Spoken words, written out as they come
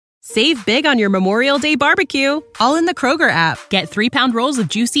Save big on your Memorial Day barbecue, all in the Kroger app. Get 3-pound rolls of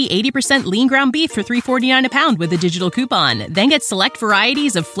juicy 80% lean ground beef for $3.49 a pound with a digital coupon. Then get select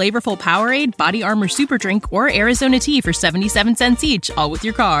varieties of flavorful Powerade, Body Armor Super Drink, or Arizona tea for 77 cents each, all with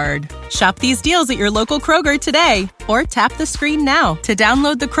your card. Shop these deals at your local Kroger today, or tap the screen now to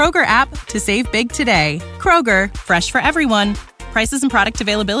download the Kroger app to save big today. Kroger, fresh for everyone. Prices and product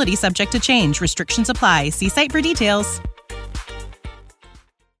availability subject to change. Restrictions apply. See site for details.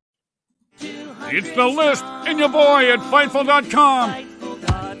 It's The List and your boy at Fightful.com.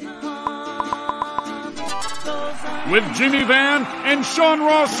 With Jimmy Van and Sean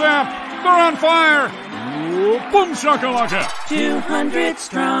Ross Sapp. They're on fire. Boom shakalaka. 200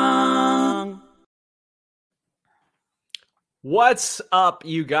 strong. What's up,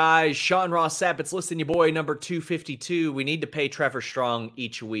 you guys? Sean Ross Sapp. It's List and your boy number 252. We need to pay Trevor Strong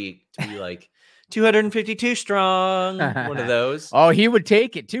each week to be like 252 strong. One of those. Oh, he would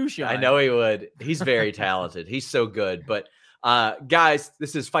take it too, Sean. I know he would. He's very talented. He's so good. But guys,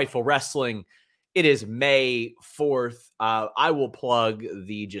 this is Fightful Wrestling. It is May 4th. I will plug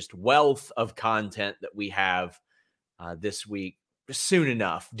the just wealth of content that we have this week soon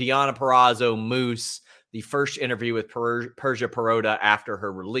enough. Deonna Purrazzo, Moose, the first interview with Persia Pirotta after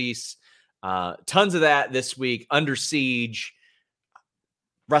her release. Tons of that this week. Under Siege,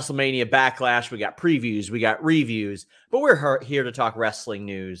 WrestleMania Backlash. We got previews. We got reviews. But we're here to talk wrestling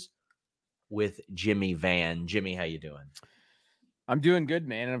news with Jimmy Van. Jimmy, how you doing? I'm doing good,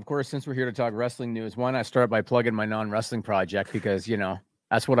 man. And of course, since we're here to talk wrestling news, why not start by plugging my non-wrestling project? Because, you know,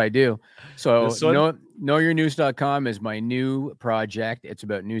 that's what I do. So knowyournews.com is my new project. It's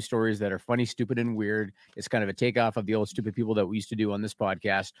about news stories that are funny, stupid, and weird. It's kind of a takeoff of the old stupid people that we used to do on this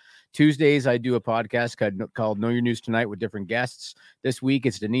podcast. Tuesdays, I do a podcast called Know Your News Tonight with different guests. This week,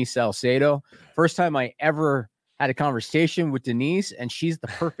 it's Denise Salcedo. First time I ever had a conversation with Denise, and she's the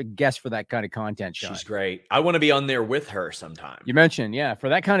perfect guest for that kind of content, Sean. She's great. I want to be on there with her sometime. You mentioned, yeah, for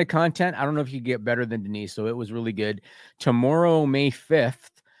that kind of content, I don't know if you get better than Denise, so it was really good. Tomorrow, May 5th,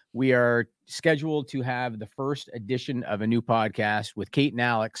 we are scheduled to have the first edition of a new podcast with Kate and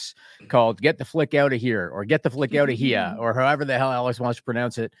Alex called Get the Flick Out of Here, or Get the Flick Out of Here, or however the hell Alex wants to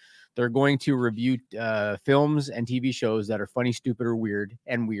pronounce it. They're going to review films and TV shows that are funny, stupid, or weird.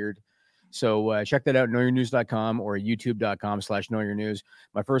 So check that out, knowyournews.com or youtube.com/knowyournews.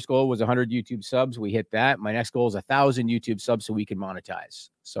 My first goal was 100 YouTube subs. We hit that. My next goal is 1,000 YouTube subs so we can monetize.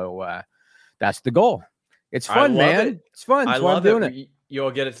 So that's the goal. It's fun, man. It's fun. That's why I'm doing it.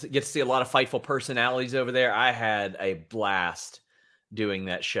 You'll get to see a lot of Fightful personalities over there. I had a blast doing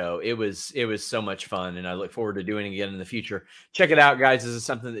that show. It was so much fun, and I look forward to doing it again in the future. Check it out, guys. This is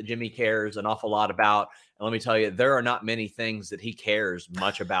something that Jimmy cares an awful lot about. And let me tell you, there are not many things that he cares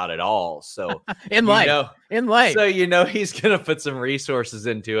much about at all. So in life, so he's going to put some resources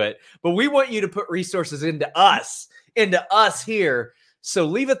into it. But we want you to put resources into us here. So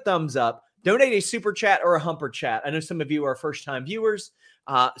leave a thumbs up, donate a super chat or a humper chat. I know some of you are first-time viewers.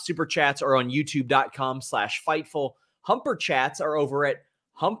 Super chats are on youtube.com/Fightful. Humper chats are over at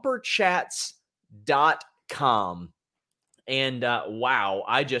humperchats.com. And wow,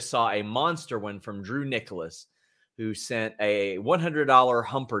 I just saw a monster one from Drew Nicholas, who sent a $100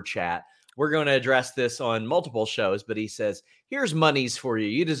 humper chat. We're going to address this on multiple shows, but he says, here's monies for you.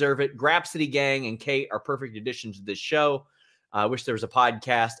 You deserve it. Grapsity Gang and Kate are perfect additions to this show. I wish there was a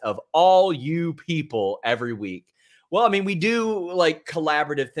podcast of all you people every week. Well, I mean, we do like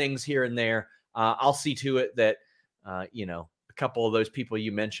collaborative things here and there. I'll see to it that, a couple of those people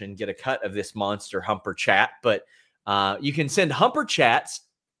you mentioned get a cut of this monster humper chat, but you can send humper chats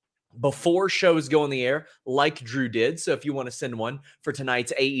before shows go on the air, like Drew did. So if you want to send one for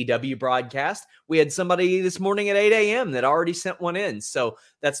tonight's AEW broadcast, we had somebody this morning at 8 a.m. that already sent one in. So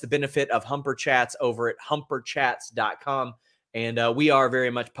that's the benefit of humper chats over at humperchats.com. And we are very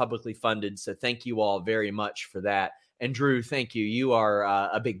much publicly funded. So thank you all very much for that. And Drew, thank you. You are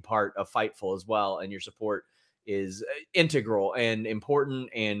a big part of Fightful as well. And your support is integral and important.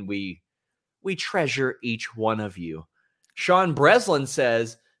 And we treasure each one of you. Sean Breslin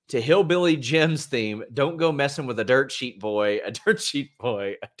says to Hillbilly Jim's theme, don't go messing with a dirt sheet boy.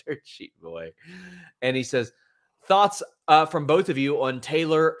 And he says, thoughts from both of you on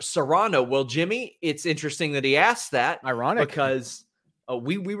Taylor Serrano. Well, Jimmy, it's interesting that he asked that. Ironic. Because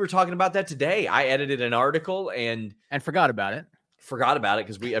we were talking about that today. I edited an article and forgot about it.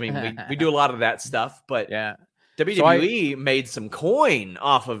 Because we do a lot of that stuff. But yeah. WWE made some coin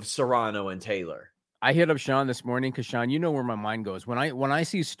off of Serrano and Taylor. I hit up Sean this morning because, Sean, you know where my mind goes. When I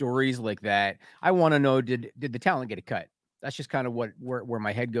see stories like that, I want to know, did the talent get a cut? That's just kind of where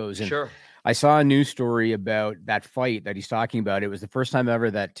my head goes. And Sure. I saw a news story about that fight that he's talking about. It was the first time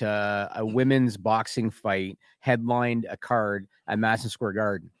ever that a women's boxing fight headlined a card at Madison Square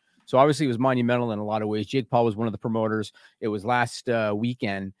Garden. So obviously it was monumental in a lot of ways. Jake Paul was one of the promoters. It was last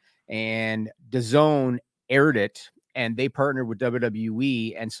weekend, and DAZN aired it, and they partnered with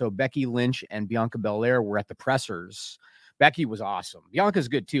WWE. And so Becky Lynch and Bianca Belair were at the pressers. Becky was awesome. Bianca's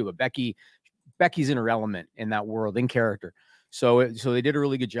good too, but Becky's in her element in that world, in character. So they did a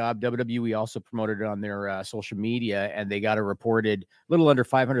really good job. WWE also promoted it on their social media, and they got a reported little under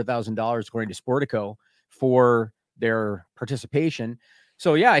 $500,000 according to Sportico for their participation.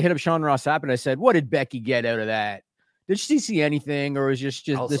 So yeah, I hit up Sean Ross Sapp and I said, "What did Becky get out of that? Did she see anything, or was just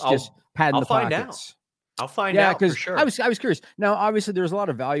padding the pockets?" I'll find out for sure. I was curious. Now, obviously, there's a lot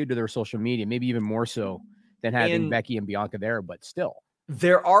of value to their social media, maybe even more so than having Becky and Bianca there, but still.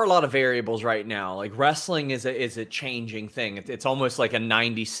 There are a lot of variables right now. Like wrestling is a changing thing. It's almost like a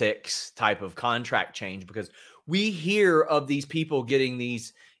 96 type of contract change, because we hear of these people getting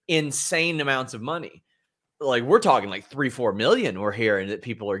these insane amounts of money. Like we're talking like 3-4 million we're hearing that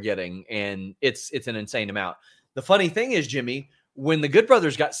people are getting, and it's an insane amount. The funny thing is, Jimmy, when the Good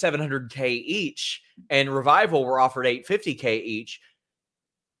Brothers got $700K each and Revival were offered $850K each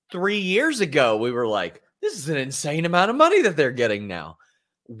 3 years ago, we were like, this is an insane amount of money that they're getting now.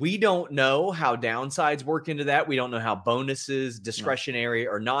 We don't know how downsides work into that. We don't know how bonuses, discretionary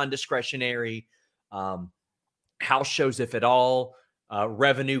or non-discretionary, house shows, if at all,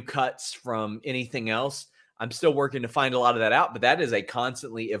 revenue cuts from anything else. I'm still working to find a lot of that out, but that is a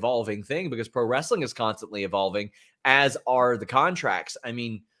constantly evolving thing, because pro wrestling is constantly evolving, as are the contracts. I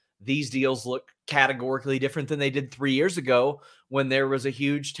mean, these deals look categorically different than they did 3 years ago when there was a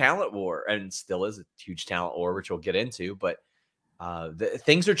huge talent war, and still is a huge talent war, which we'll get into. But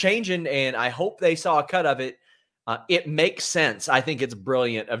things are changing, and I hope they saw a cut of it. It makes sense. I think it's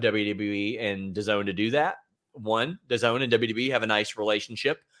brilliant of WWE and DAZN to do that. One, DAZN and WWE have a nice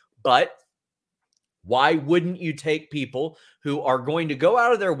relationship, but why wouldn't you take people who are going to go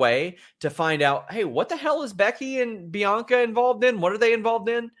out of their way to find out, hey, what the hell is Becky and Bianca involved in? What are they involved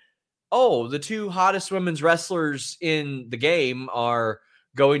in? Oh, the two hottest women's wrestlers in the game are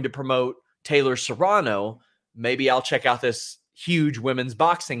going to promote Taylor Serrano. Maybe I'll check out this huge women's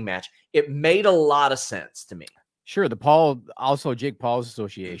boxing match. It made a lot of sense to me. Sure. Jake Paul's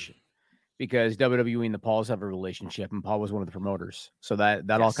association, because WWE and the Pauls have a relationship, and Paul was one of the promoters. So that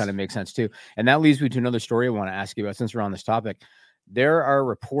all kind of makes sense too. And that leads me to another story I want to ask you about, since we're on this topic. There are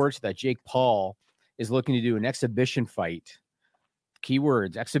reports that Jake Paul is looking to do an exhibition fight,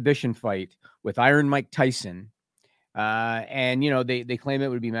 keywords, exhibition fight, with Iron Mike Tyson. And they claim it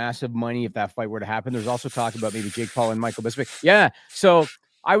would be massive money if that fight were to happen. There's also talk about maybe Jake Paul and Michael Bisping. Yeah. So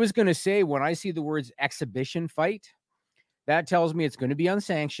I was going to say, when I see the words exhibition fight, that tells me it's going to be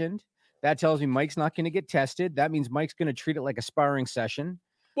unsanctioned. That tells me Mike's not going to get tested. That means Mike's going to treat it like a sparring session.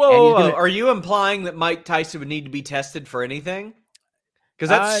 Whoa. Are you implying that Mike Tyson would need to be tested for anything? Because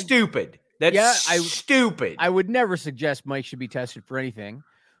that's stupid. Stupid. I would never suggest Mike should be tested for anything,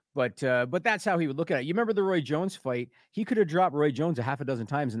 but that's how he would look at it. You remember the Roy Jones fight? He could have dropped Roy Jones a half a dozen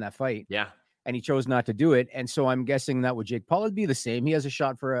times in that fight. Yeah. And he chose not to do it. And so I'm guessing that with Jake Paul would be the same. He has a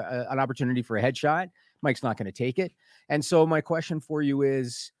shot for an opportunity for a headshot. Mike's not going to take it. And so my question for you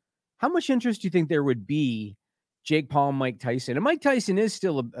is, how much interest do you think there would be Jake Paul, Mike Tyson? And Mike Tyson is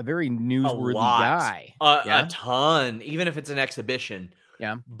still a very newsworthy guy. A ton, even if it's an exhibition.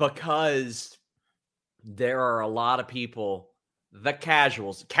 Yeah. Because there are a lot of people, the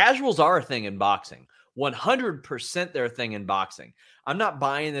casuals are a thing in boxing. 100% they're a thing in boxing. I'm not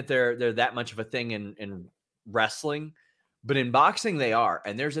buying that they're that much of a thing in wrestling, but in boxing they are.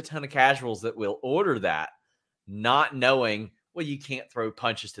 And there's a ton of casuals that will order that, not knowing, well, you can't throw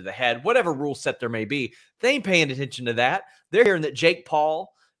punches to the head, whatever rule set there may be. They ain't paying attention to that. They're hearing that Jake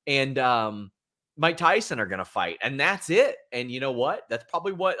Paul and Mike Tyson are going to fight, and that's it. And you know what? That's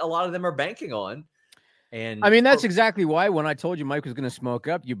probably what a lot of them are banking on. And I mean, that's exactly why when I told you Mike was going to smoke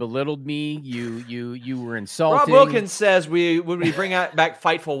up, you belittled me. You were insulting. Rob Wilkins says, would we bring back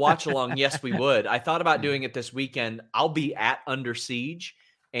Fightful Watch Along? Yes, we would. I thought about doing it this weekend. I'll be at Under Siege,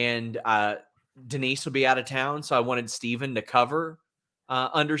 and Denise will be out of town, so I wanted Steven to cover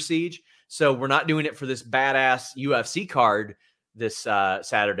Under Siege. So we're not doing it for this badass UFC card this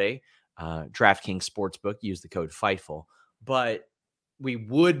Saturday. DraftKings Sportsbook, use the code FIGHTFUL. But we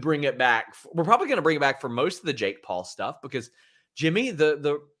would bring it back. We're probably going to bring it back for most of the Jake Paul stuff, because Jimmy,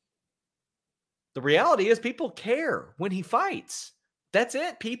 the reality is people care when he fights. That's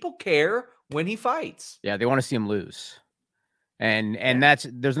it. People care when he fights. Yeah, they want to see him lose. And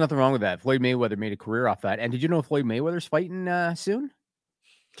there's nothing wrong with that. Floyd Mayweather made a career off that. And did you know Floyd Mayweather's fighting soon?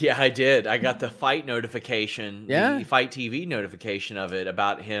 Yeah, I did. I got the fight notification, Yeah. the Fight TV notification of it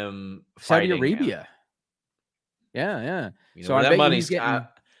about him Saudi fighting Arabia. him. Yeah. You know, So where I that bet money's. he's getting.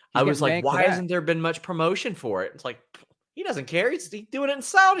 I was like, banked for why that. hasn't there been much promotion for it? It's like, he doesn't care. He's doing it in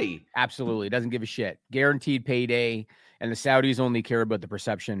Saudi. Absolutely. Doesn't give a shit. Guaranteed payday. And the Saudis only care about the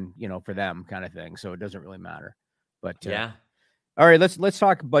perception, for them kind of thing. So it doesn't really matter. But Yeah. All right, let's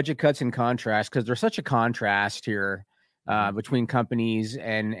talk budget cuts and contrast, because there's such a contrast here between companies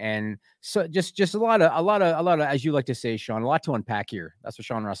and so just a lot of, as you like to say, Sean, a lot to unpack here. That's what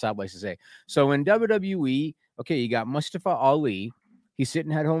Sean Ross Sapp likes to say. So in WWE, okay, you got Mustafa Ali. He's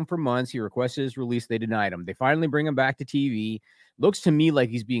sitting at home for months. He requested his release. They denied him. They finally bring him back to TV. Looks to me like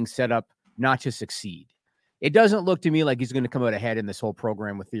he's being set up not to succeed. It doesn't look to me like he's going to come out ahead in this whole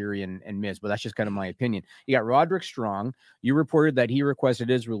program with Theory and Miz, but that's just kind of my opinion. You got Roderick Strong. You reported that he requested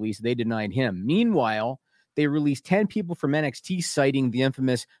his release. They denied him. Meanwhile, they released 10 people from NXT citing the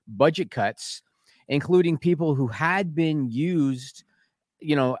infamous budget cuts, including people who had been used,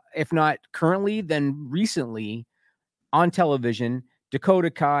 if not currently, then recently on television. Dakota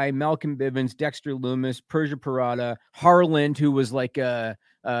Kai, Malcolm Bivens, Dexter Lumis, Persia Pirotta, Harland, who was like a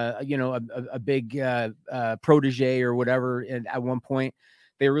big protege or whatever. And at one point,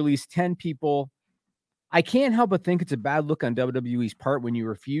 they released 10 people. I can't help but think it's a bad look on WWE's part when you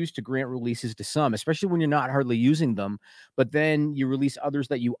refuse to grant releases to some, especially when you're not hardly using them, but then you release others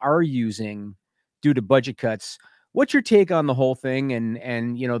that you are using due to budget cuts. What's your take on the whole thing?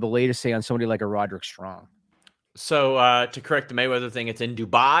 And the latest say on somebody like a Roderick Strong? So to correct the Mayweather thing, it's in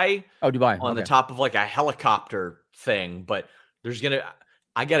Dubai. Oh, Dubai. On the top of like a helicopter thing, but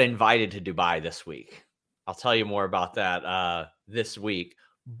I got invited to Dubai this week. I'll tell you more about that this week.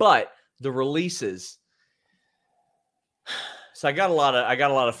 But the releases. So I got a lot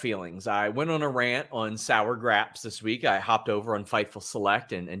of feelings. I went on a rant on Sour Graps this week. I hopped over on Fightful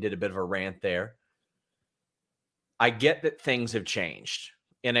Select and did a bit of a rant there. I get that things have changed.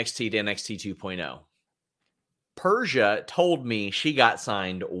 NXT to NXT 2.0. Persia told me she got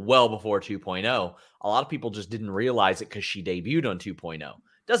signed well before 2.0. A lot of people just didn't realize it because she debuted on 2.0.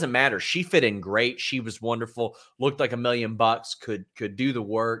 Doesn't matter. She fit in great. She was wonderful. Looked like $1 million. Could do the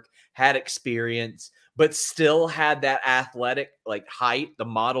work. Had experience, but still had that athletic like height, the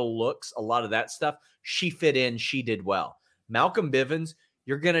model looks, a lot of that stuff. She fit in. She did well. Malcolm Bivens,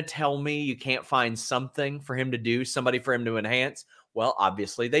 you're gonna tell me you can't find something for him to do, somebody for him to enhance? Well,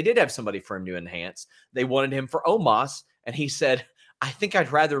 obviously, they did have somebody for him to enhance. They wanted him for Omos, and he said, I think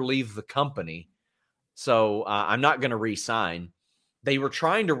I'd rather leave the company. So I'm not going to re-sign. They were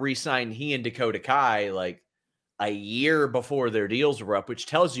trying to re-sign he and Dakota Kai like a year before their deals were up, which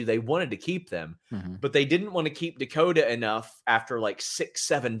tells you they wanted to keep them. Mm-hmm. But they didn't want to keep Dakota enough after like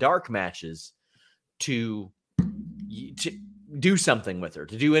 6-7 dark matches to do something with her,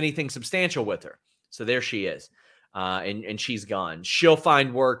 to do anything substantial with her. So there she is. And she's gone. She'll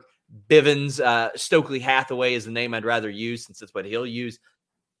find work. Bivens, Stokely Hathaway is the name I'd rather use since that's what he'll use.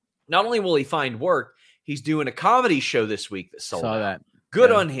 Not only will he find work, he's doing a comedy show this week that sold out. That.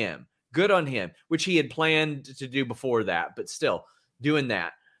 Good on him. Good on him, which he had planned to do before that, but still doing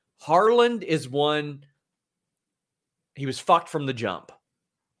that. Harland is one. He was fucked from the jump.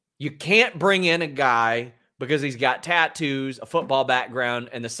 You can't bring in a guy because he's got tattoos, a football background,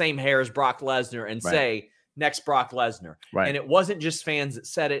 and the same hair as Brock Lesnar and say, next Brock Lesnar. Right. And it wasn't just fans that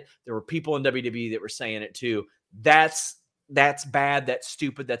said it. There were people in WWE that were saying it too. That's bad. That's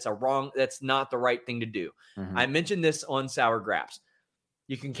stupid. That's not the right thing to do. Mm-hmm. I mentioned this on Sour Graps.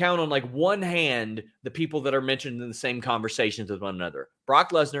 You can count on like one hand the people that are mentioned in the same conversations with one another.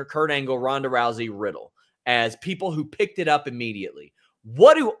 Brock Lesnar, Kurt Angle, Ronda Rousey, Riddle, as people who picked it up immediately.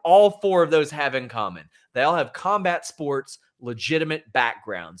 What do all four of those have in common? They all have combat sports, legitimate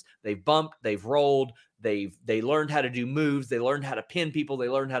backgrounds. They've bumped, they've rolled, they learned how to do moves. They learned how to pin people. They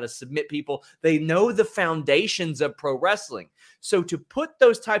learned how to submit people. They know the foundations of pro wrestling. So to put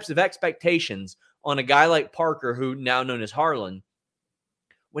those types of expectations on a guy like Parker, who now known as Harlan,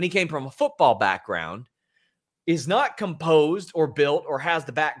 when he came from a football background, is not composed or built or has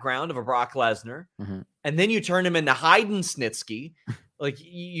the background of a Brock Lesnar. Mm-hmm. And then you turn him into Hayden Snitsky. Like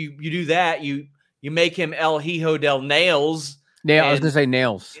you do that, you make him El Hijo del Nails. Yeah, I was gonna say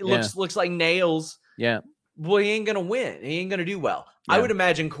Nails. It looks like Nails. Yeah. Well, he ain't gonna win. He ain't gonna do well. Yeah. I would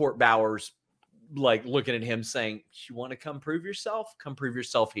imagine Court Bowers like looking at him saying, "You want to come prove yourself? Come prove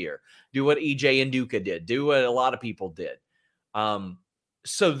yourself here. Do what EJ and Duca did. Do what a lot of people did."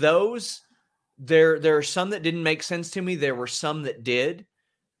 So those there are some that didn't make sense to me. There were some that did.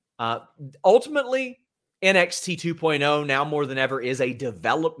 Ultimately, NXT 2.0 now more than ever is a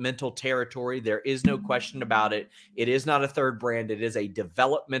developmental territory. There is no question about it. It is not a third brand. It is a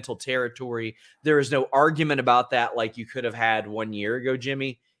developmental territory. There is no argument about that like you could have had 1 year ago,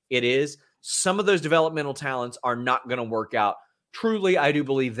 Jimmy. It is. Some of those developmental talents are not going to work out. Truly, I do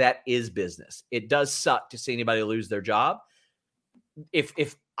believe that is business. It does suck to see anybody lose their job.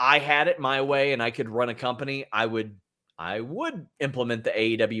 If I had it my way and I could run a company, I would implement the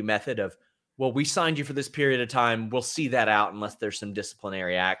AEW method of, well, we signed you for this period of time. We'll see that out unless there's some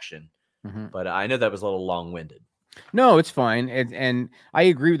disciplinary action. Mm-hmm. But I know that was a little long-winded. No, it's fine. And I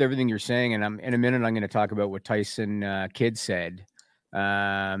agree with everything you're saying. And in a minute, I'm going to talk about what Tyson Kidd said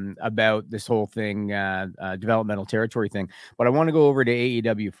about this whole thing, developmental territory thing. But I want to go over to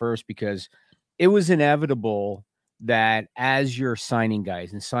AEW first, because it was inevitable that as you're signing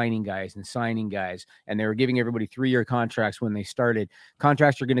guys, and they were giving everybody 3-year contracts when they started,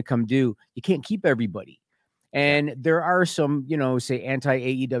 contracts are going to come due. You can't keep everybody. And there are some, say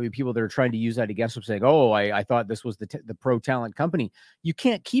anti-AEW people that are trying to use that against them, saying, oh, I thought this was the pro talent company. You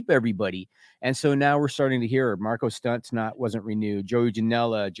can't keep everybody. And so now we're starting to hear Marco Stunt's wasn't renewed. Joey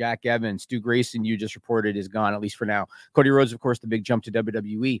Janela, Jack Evans, Stu Grayson, you just reported, is gone, at least for now. Cody Rhodes, of course, the big jump to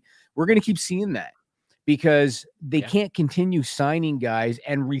WWE. We're going to keep seeing that, because they can't continue signing guys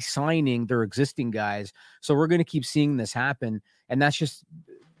and re-signing their existing guys. So we're going to keep seeing this happen. And that's just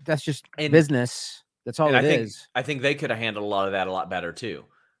business. That's all it is. I think they could have handled a lot of that a lot better too.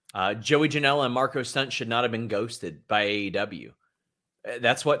 Joey Janela and Marco Stunt should not have been ghosted by AEW.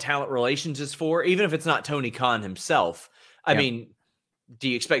 That's what talent relations is for, even if it's not Tony Khan himself. I mean, do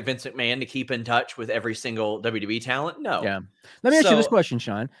you expect Vince McMahon to keep in touch with every single WWE talent? No. Yeah. Let me ask you this question,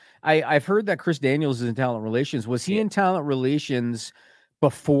 Sean. I've heard that Chris Daniels is in talent relations. Was he in talent relations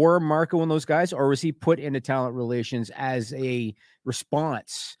before Marco and those guys, or was he put into talent relations as a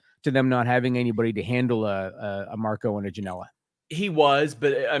response to them not having anybody to handle a Marco and a Janela? He was,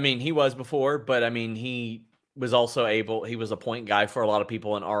 but I mean, he was before, but I mean, he was also he was a point guy for a lot of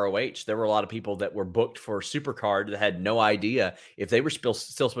people in ROH. There were a lot of people that were booked for Supercard that had no idea if they were still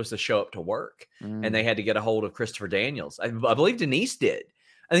supposed to show up to work, and they had to get a hold of Christopher Daniels. I believe Denise did.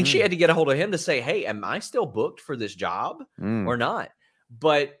 I think she had to get a hold of him to say, hey, am I still booked for this job or not?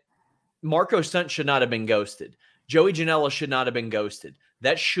 But Marco Stunt should not have been ghosted. Joey Janela should not have been ghosted.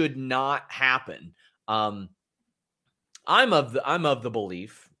 That should not happen. I'm of the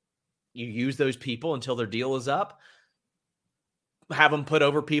belief you use those people until their deal is up. Have them put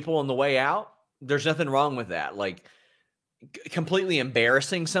over people on the way out. There's nothing wrong with that. Like, completely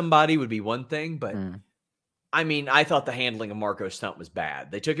embarrassing somebody would be one thing, but I mean, I thought the handling of Marco Stunt was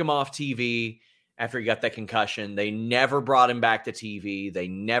bad. They took him off TV after he got that concussion. They never brought him back to TV. They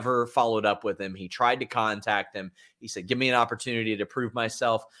never followed up with him. He tried to contact him. He said, give me an opportunity to prove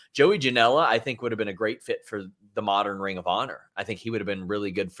myself. Joey Janela, I think, would have been a great fit for the modern Ring of Honor. I think he would have been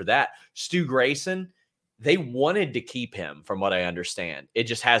really good for that. Stu Grayson, they wanted to keep him, from what I understand. It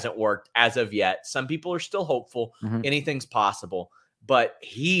just hasn't worked as of yet. Some people are still hopeful. Anything's possible. But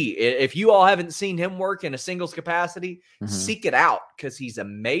if you all haven't seen him work in a singles capacity, seek it out, because he's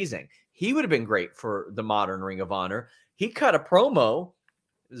amazing. He would have been great for the modern Ring of Honor. He cut a promo.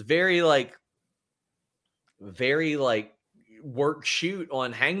 It was very work shoot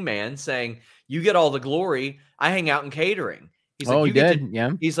on Hangman, saying, you get all the glory. I hang out in catering. He's like,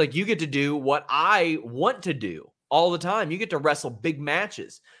 He's like, you get to do what I want to do all the time. You get to wrestle big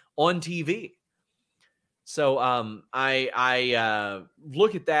matches on TV. So I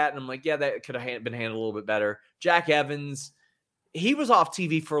look at that and I'm like, yeah, that could have been handled a little bit better. Jack Evans, he was off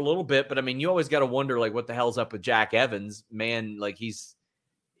TV for a little bit, but I mean, you always got to wonder, like, what the hell's up with Jack Evans, man? Like,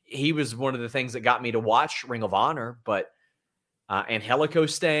 he was one of the things that got me to watch Ring of Honor, but Angelico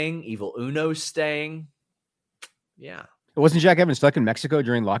staying, Evil Uno staying. Yeah. Wasn't Jack Evans stuck in Mexico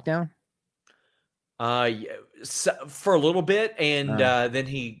during lockdown? For a little bit, and then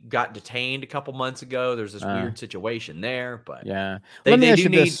he got detained a couple months ago. There's this weird situation there, but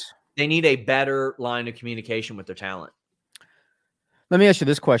they need a better line of communication with their talent. Let me ask you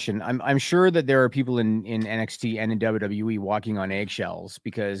this question. I'm sure that there are people in NXT and in WWE walking on eggshells,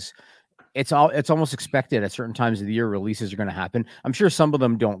 because it's almost expected at certain times of the year releases are going to happen. I'm sure some of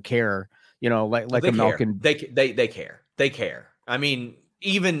them don't care, like a Malkin. They care. They care. I mean,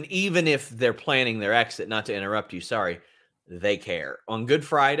 even if they're planning their exit, not to interrupt you, sorry, they care. On Good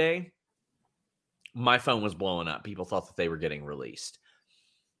Friday, my phone was blowing up. People thought that they were getting released.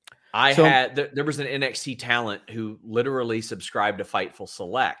 There was an NXT talent who literally subscribed to Fightful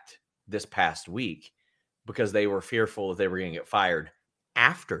Select this past week because they were fearful that they were going to get fired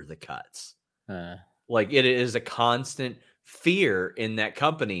after the cuts. Like, it is a constant fear in that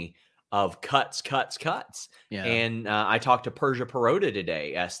company of cuts. Yeah. And I talked to Persia Perota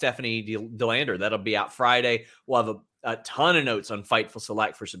today, Stephanie DeLander. That'll be out Friday. We'll have a ton of notes on Fightful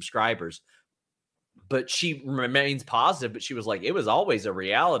Select for subscribers. But she remains positive, but she was like, it was always a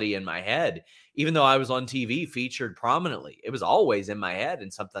reality in my head. Even though I was on TV featured prominently, it was always in my head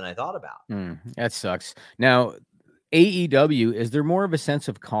and something I thought about. That sucks. Now, AEW, is there more of a sense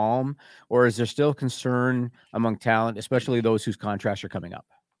of calm, or is there still concern among talent, especially those whose contracts are coming up?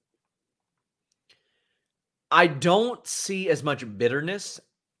 I don't see as much bitterness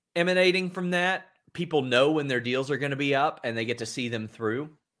emanating from that. People know when their deals are going to be up and they get to see them through.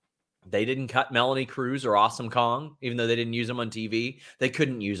 They didn't cut Melanie Cruz or Awesome Kong, even though they didn't use them on TV. They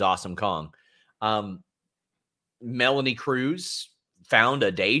couldn't use Awesome Kong. Melanie Cruz found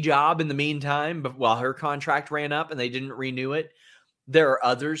a day job in the meantime, but while her contract ran up and they didn't renew it. There are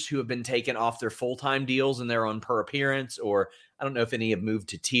others who have been taken off their full-time deals and they're on per appearance, or I don't know if any have moved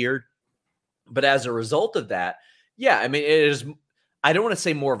to tiered. But as a result of that, yeah, I mean, it is, I don't want to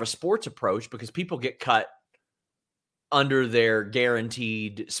say more of a sports approach, because people get cut under their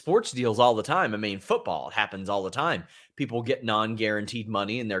guaranteed sports deals all the time. I mean, football, it happens all the time. People get non-guaranteed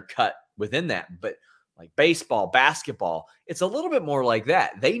money and they're cut within that. But like baseball, basketball, it's a little bit more like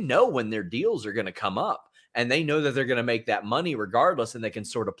that. They know when their deals are going to come up and they know that they're going to make that money regardless, and they can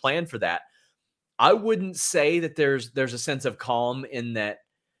sort of plan for that. I wouldn't say that there's a sense of calm in that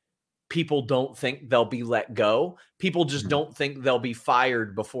people don't think they'll be let go. People just don't think they'll be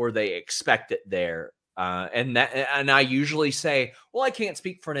fired before they expect it there. And I usually say, well, I can't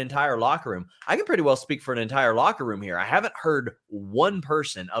speak for an entire locker room. I can pretty well speak for an entire locker room here. I haven't heard one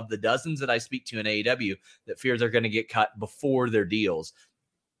person of the dozens that I speak to in AEW that fear they're going to get cut before their deals.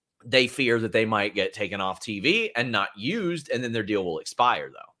 They fear that they might get taken off TV and not used, and then their deal will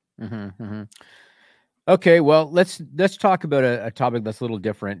expire, though. Okay, well, let's talk about a topic that's a little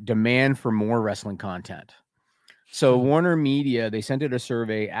different: demand for more wrestling content. So Warner Media, they sent out a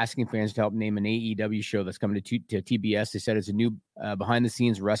survey asking fans to help name an AEW show that's coming to TBS. They said it's a new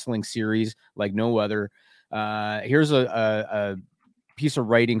behind-the-scenes wrestling series like no other. Here's a piece of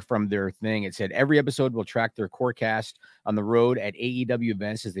writing from their thing. It said, every episode will track their core cast on the road at AEW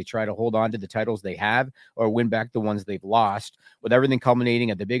events as they try to hold on to the titles they have or win back the ones they've lost, with everything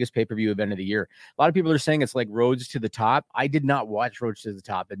culminating at the biggest pay-per-view event of the year. A lot of people are saying it's like Roads to the Top. I did not watch Roads to the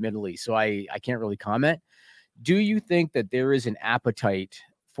Top, admittedly, so I can't really comment. Do you think that there is an appetite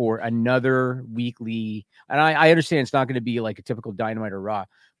for another weekly, and I understand it's not going to be like a typical Dynamite or Raw,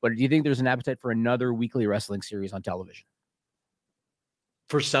 but do you think there's an appetite for another weekly wrestling series on television?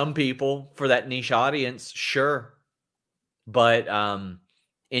 For some people, for that niche audience, sure. But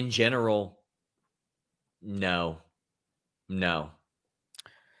in general, no.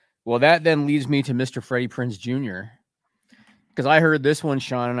 Well, that then leads me to Mr. Freddie Prinze Jr., because I heard this one,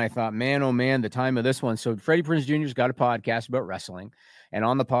 Sean, and I thought, man, oh man, the time of this one. So Freddie Prinze Jr.'s got a podcast about wrestling. And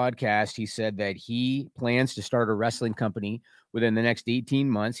on the podcast, he said that he plans to start a wrestling company within the next 18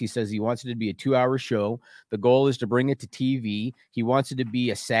 months. He says he wants it to be a 2-hour show. The goal is to bring it to TV. He wants it to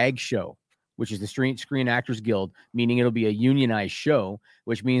be a SAG show, which is the Screen Actors Guild, meaning it'll be a unionized show,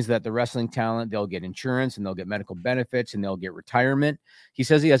 which means that the wrestling talent, they'll get insurance and they'll get medical benefits and they'll get retirement. He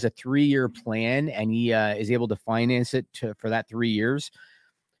says he has a 3-year plan and he is able to finance it for that 3 years.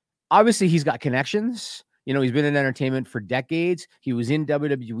 Obviously, he's got connections. You know, he's been in entertainment for decades. He was in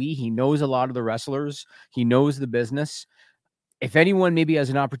WWE. He knows a lot of the wrestlers. He knows the business. If anyone maybe has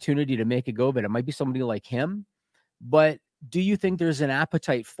an opportunity to make a go of it, it might be somebody like him. But do you think there's an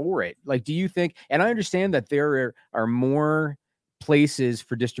appetite for it? Like, do you think, and I understand that there are more places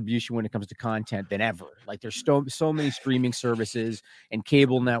for distribution when it comes to content than ever. Like there's so many streaming services and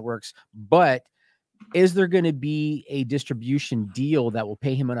cable networks, but is there going to be a distribution deal that will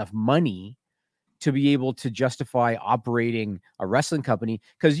pay him enough money to be able to justify operating a wrestling company?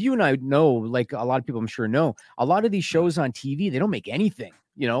 Because you and I know, like a lot of people I'm sure know, a lot of these shows on TV, they don't make anything,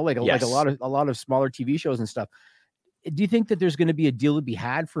 you know, like a lot of smaller TV shows and stuff. Do you think that there's going to be a deal to be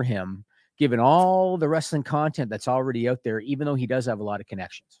had for him, given all the wrestling content that's already out there, even though he does have a lot of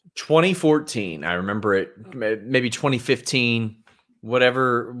connections? 2014, I remember it, maybe 2015,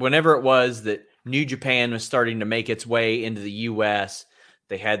 whenever it was that New Japan was starting to make its way into the U.S.,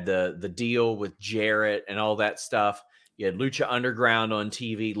 they had the deal with Jarrett and all that stuff. You had Lucha Underground on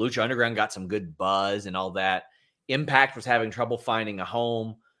TV. Lucha Underground got some good buzz and all that. Impact was having trouble finding a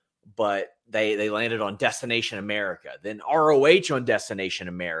home, but they landed on Destination America, then ROH on Destination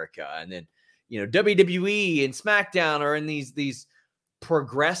America. And then, you know, WWE and SmackDown are in these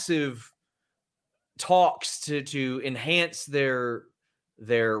progressive talks to enhance their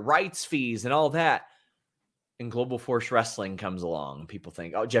rights fees and all that. and Global Force Wrestling comes along. People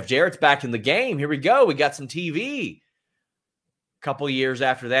think, oh, Jeff Jarrett's back in the game. Here we go. We got some TV. A couple of years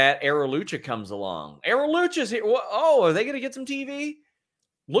after that, Era Lucha comes along. Era Lucha's here. Oh, are they going to get some TV?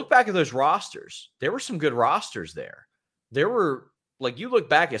 Look back at those rosters. There were some good rosters there. There were, like, you look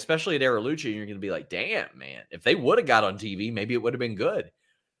back, especially at Era Lucha, and you're going to be like, damn, man, if they would have got on TV, maybe it would have been good.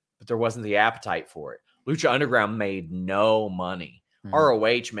 But there wasn't the appetite for it. Lucha Underground made no money.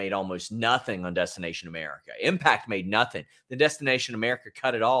 ROH made almost nothing on Destination America. Impact made nothing. The Destination America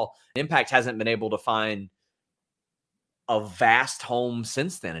cut it all. Impact hasn't been able to find a vast home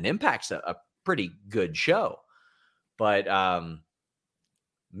since then. And Impact's a pretty good show. But,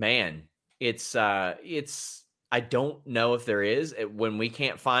 man, it's I don't know if there is. When we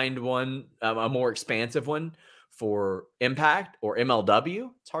can't find one, a more expansive one for Impact or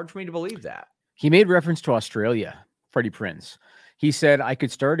MLW, it's hard for me to believe that. He made reference to Australia, Freddie Prinze. He said, I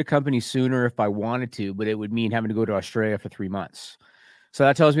could start a company sooner if I wanted to, but it would mean having to go to Australia for 3 months. So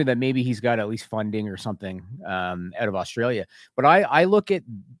that tells me that maybe he's got at least funding or something out of Australia. But I look at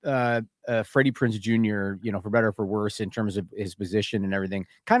Freddie Prinze Jr., for better or for worse, in terms of his position and everything,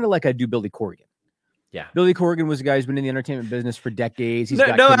 kind of like I do Billy Corgan. Yeah. Billy Corgan was a guy who's been in the entertainment business for decades. He's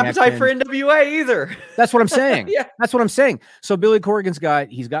got no appetite for NWA either. That's what I'm saying. Yeah. That's what I'm saying. So Billy Corgan's got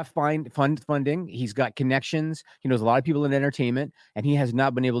funding. He's got connections. He knows a lot of people in entertainment, and he has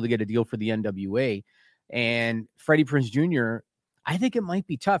not been able to get a deal for the NWA. And Freddie Prinze Jr., I think it might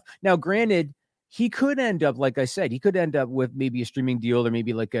be tough. Now, granted, he could end up, like I said, with maybe a streaming deal or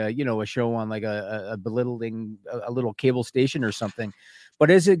maybe like a show on like a belittling, a little cable station or something.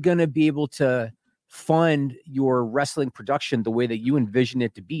 But is it going to be able to fund your wrestling production the way that you envision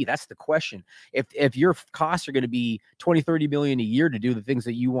it to be? That's the question. If your costs are going to be 20-30 million a year to do the things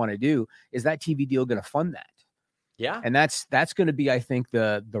that you want to do, is that TV deal going to fund that? Yeah. And that's going to be, I think,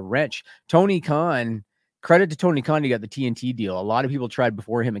 the wrench. Tony Khan, credit to Tony Khan, he got the TNT deal. A lot of people tried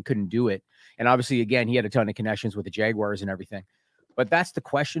before him and couldn't do it. And obviously, again, he had a ton of connections with the Jaguars and everything. But that's the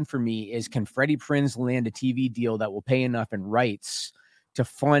question for me is, can Freddie Prinze land a TV deal that will pay enough in rights to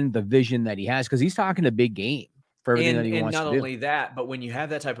fund the vision that he has? Because he's talking a big game for everything that he wants to do. And not only that, but when you have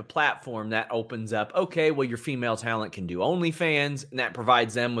that type of platform, that opens up, okay, well, your female talent can do OnlyFans, and that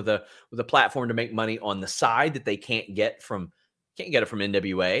provides them with a platform to make money on the side that they can't get it from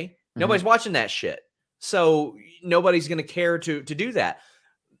NWA. Nobody's watching that shit. So nobody's going to care to do that.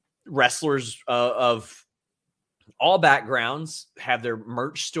 Wrestlers of all backgrounds have their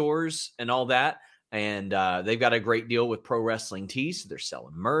merch stores and all that. And they've got a great deal with Pro Wrestling Tees. So they're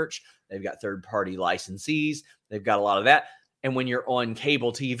selling merch. They've got third-party licensees. They've got a lot of that. And when you're on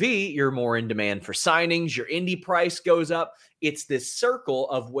cable TV, you're more in demand for signings. Your indie price goes up. It's this circle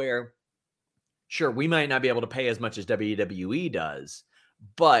of where, sure, we might not be able to pay as much as WWE does,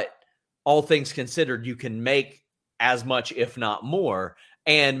 but all things considered, you can make as much, if not more,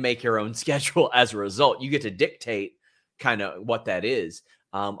 and make your own schedule as a result. You get to dictate kind of what that is.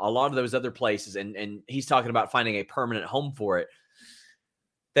 A lot of those other places, and he's talking about finding a permanent home for it.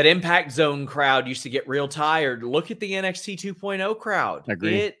 That Impact Zone crowd used to get real tired. Look at the NXT 2.0 crowd. I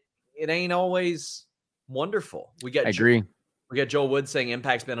agree. It ain't always wonderful. We got Joel Wood saying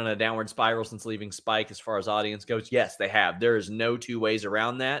Impact's been on a downward spiral since leaving Spike as far as audience goes. Yes, they have. There is no two ways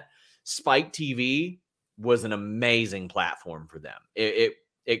around that. Spike TV was an amazing platform for them.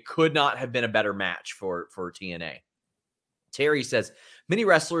 It could not have been a better match for TNA. Terry says, many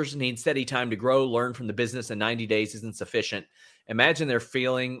wrestlers need steady time to grow, learn from the business, and 90 days isn't sufficient. Imagine their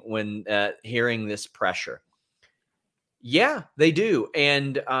feeling when hearing this pressure. Yeah, they do.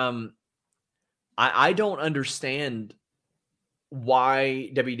 And I don't understand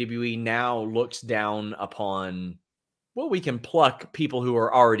why WWE now looks down upon, well, we can pluck people who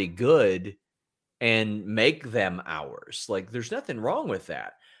are already good and make them ours. Like, there's nothing wrong with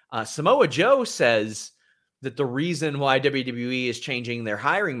that. Samoa Joe says that the reason why WWE is changing their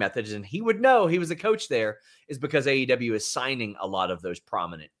hiring methods, and he would know, he was a coach there, is because AEW is signing a lot of those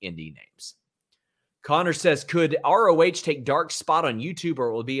prominent indie names. Connor says, could ROH take Dark Spot on YouTube,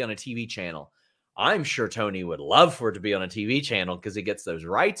 or will it be on a TV channel? I'm sure Tony would love for it to be on a TV channel because he gets those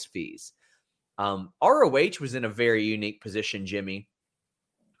rights fees. ROH was in a very unique position, Jimmy,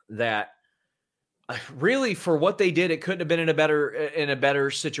 that really, for what they did, it couldn't have been in a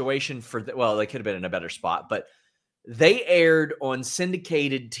better situation well, they could have been in a better spot, but they aired on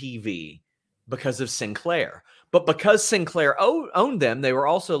syndicated TV because of Sinclair. But because Sinclair owned them, they were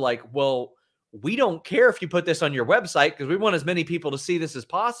also like, well, we don't care if you put this on your website because we want as many people to see this as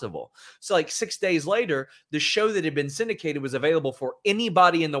possible. So like 6 days later, the show that had been syndicated was available for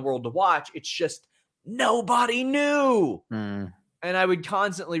anybody in the world to watch. It's just nobody knew. And I would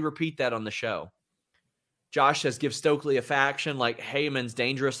constantly repeat that on the show. Josh says, give Stokely a faction like Heyman's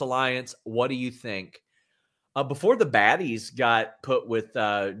Dangerous Alliance. What do you think? Before the baddies got put with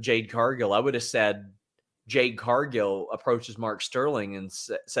Jade Cargill, I would have said Jade Cargill approaches Mark Sterling and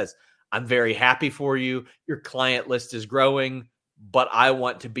says, I'm very happy for you. Your client list is growing, but I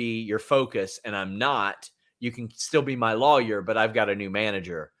want to be your focus, and I'm not. You can still be my lawyer, but I've got a new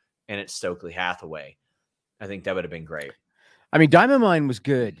manager, and it's Stokely Hathaway. I think that would have been great. I mean, Diamond Mine was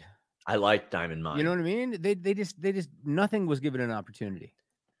good. I like Diamond Mine. You know what I mean? They just nothing was given an opportunity.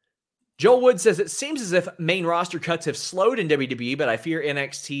 Joel Wood says, it seems as if main roster cuts have slowed in WWE, but I fear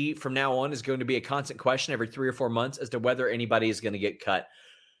NXT from now on is going to be a constant question every 3 or 4 months as to whether anybody is going to get cut.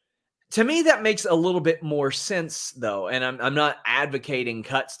 To me, that makes a little bit more sense, though, and I'm not advocating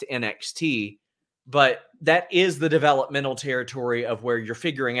cuts to NXT, but that is the developmental territory of where you're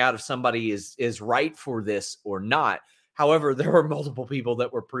figuring out if somebody is right for this or not. However, there were multiple people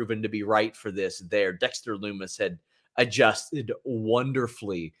that were proven to be right for this there. Dexter Lumis had adjusted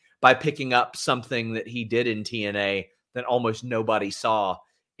wonderfully by picking up something that he did in TNA that almost nobody saw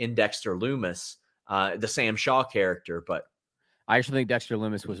in Dexter Lumis, the Sam Shaw character. But I actually think Dexter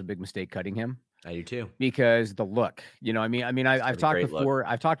Lumis was a big mistake cutting him. I do too. Because the look, you know, I've talked before.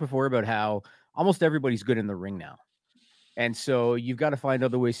 I've talked before about how almost everybody's good in the ring now. And so you've got to find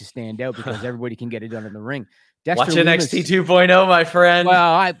other ways to stand out because everybody can get it done in the ring. Dexter Watch NXT 2.0, my friend.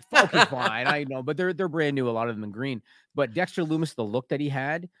 Well, okay, fine. I know, but they're brand new, a lot of them in green. But Dexter Lumis, the look that he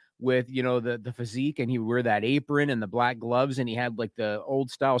had with, you know, the physique, and he would wear that apron and the black gloves, and he had like the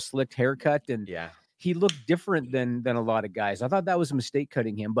old style slicked haircut, and he looked different than a lot of guys. I thought that was a mistake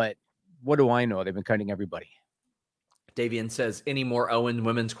cutting him, but what do I know? They've been cutting everybody. Davian says, any more Owen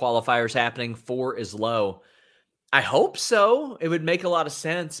women's qualifiers happening? 4 is low. I hope so. It would make a lot of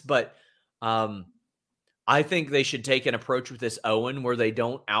sense, but I think they should take an approach with this Owen where they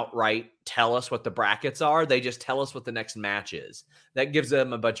don't outright tell us what the brackets are. They just tell us what the next match is. That gives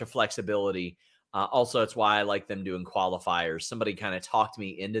them a bunch of flexibility. Also, it's why I like them doing qualifiers. Somebody kind of talked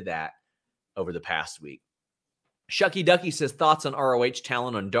me into that over the past week. Shucky Ducky says, thoughts on ROH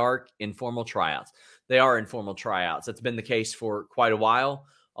talent on Dark informal tryouts. They are informal tryouts. That's been the case for quite a while.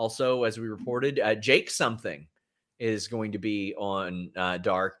 Also, as we reported, Jake Something is going to be on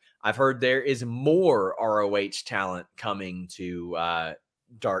Dark. I've heard there is more ROH talent coming to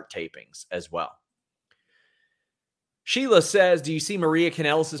Dark tapings as well. Sheila says, do you see Maria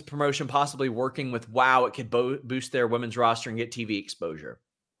Kanellis' promotion possibly working with WOW? It could boost their women's roster and get TV exposure.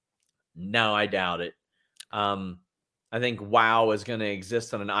 No, I doubt it. I think WOW is going to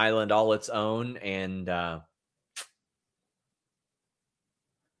exist on an island all its own. And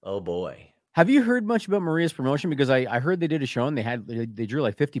oh boy. Have you heard much about Maria's promotion? Because I heard they did a show and they drew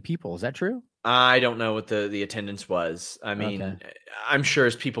like 50 people. Is that true? I don't know what the attendance was. I mean, I'm sure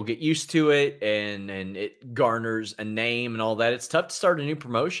as people get used to it and it garners a name and all that, it's tough to start a new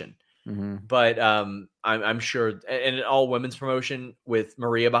promotion. Mm-hmm. But I'm sure, and an all women's promotion with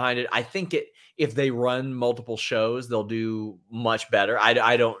Maria behind it, I think if they run multiple shows, they'll do much better.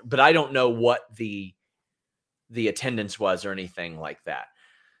 I don't know what the attendance was or anything like that.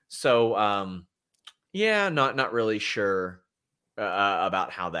 So, not really sure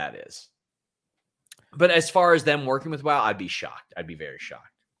about how that is. But as far as them working with WOW, I'd be shocked. I'd be very shocked.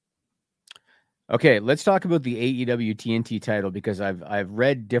 Okay, let's talk about the AEW TNT title because I've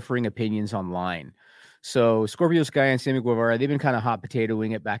read differing opinions online. So Scorpio Sky and Sammy Guevara, they've been kind of hot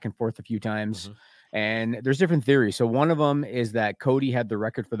potatoing it back and forth a few times. Mm-hmm. And there's different theories. So one of them is that Cody had the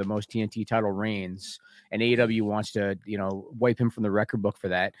record for the most TNT title reigns, and AEW wants to, wipe him from the record book for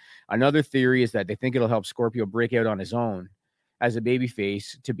that. Another theory is that they think it'll help Scorpio break out on his own as a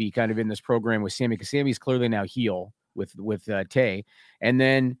babyface to be kind of in this program with Sammy, because Sammy's clearly now heel with Tay. And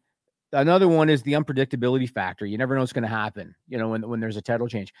then another one is the unpredictability factor. You never know what's going to happen, when there's a title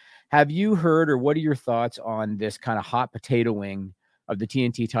change. Have you heard, or what are your thoughts on this kind of hot potatoing of the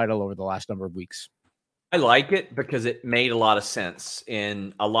TNT title over the last number of weeks? I like it because it made a lot of sense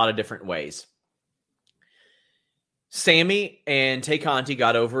in a lot of different ways. Sammy and Tay Conti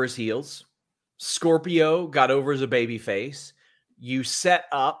got over his heels. Scorpio got over as a babyface. You set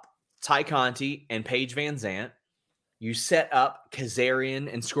up Tay Conti and Paige Van Zant. You set up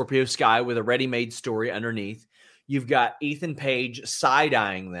Kazarian and Scorpio Sky with a ready-made story underneath. You've got Ethan Page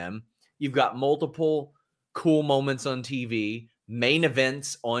side-eyeing them. You've got multiple cool moments on TV, main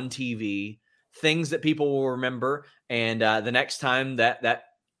events on TV, things that people will remember. And the next time that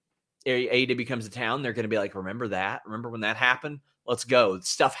AEW becomes a town, they're going to be like, remember that? Remember when that happened? Let's go.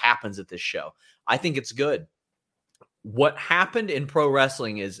 Stuff happens at this show. I think it's good. What happened in pro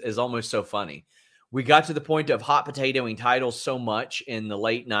wrestling is almost so funny. We got to the point of hot potatoing titles so much in the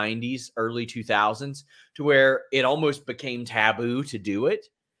late 90s, early 2000s, to where it almost became taboo to do it.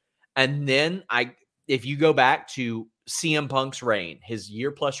 And then if you go back to CM Punk's reign, his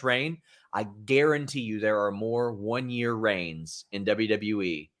year-plus reign, I guarantee you there are more one-year reigns in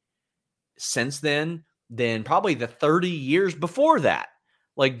WWE since then than probably the 30 years before that,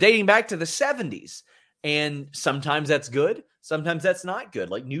 like dating back to the 70s. And sometimes that's good. Sometimes that's not good.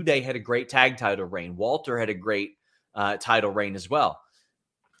 Like New Day had a great tag title reign. Walter had a great title reign as well.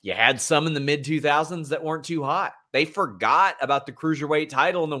 You had some in the mid-2000s that weren't too hot. They forgot about the Cruiserweight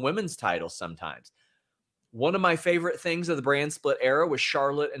title and the women's title sometimes. One of my favorite things of the brand split era was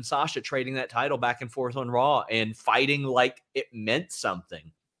Charlotte and Sasha trading that title back and forth on Raw and fighting like it meant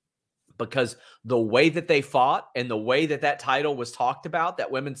something. Because the way that they fought and the way that that title was talked about, that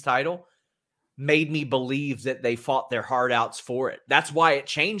women's title, made me believe that they fought their heart outs for it. That's why it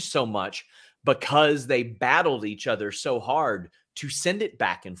changed so much, because they battled each other so hard to send it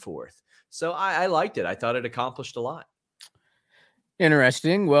back and forth. So I liked it. I thought it accomplished a lot.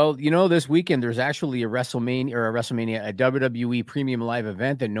 Interesting. Well, this weekend there's actually a WWE Premium Live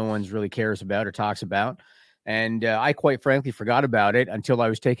event that no one's really cares about or talks about. And I quite frankly forgot about it until I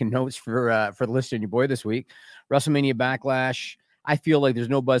was taking notes for the list on your boy this week. WrestleMania Backlash. I feel like there's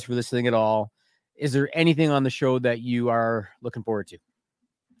no buzz for this thing at all. Is there anything on the show that you are looking forward to?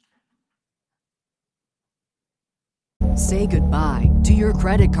 Say goodbye to your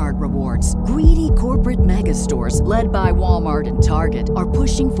credit card rewards. Greedy corporate mega stores, led by Walmart and Target, are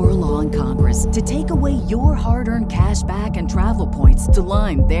pushing for a law in Congress to take away your hard-earned cash back and travel points to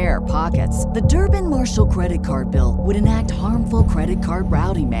line their pockets. The Durbin-Marshall credit card bill would enact harmful credit card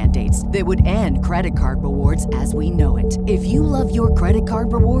routing mandates that would end credit card rewards as we know it. If you love your credit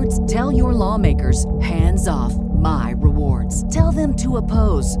card rewards, tell your lawmakers, hands off my rewards. Tell them to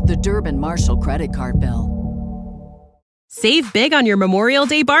oppose the Durbin-Marshall credit card bill. Save big on your Memorial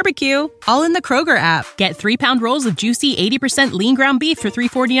Day barbecue, all in the Kroger app. Get 3-pound rolls of juicy 80% lean ground beef for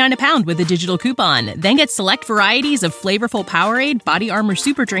 $3.49 a pound with a digital coupon. Then get select varieties of flavorful Powerade, Body Armor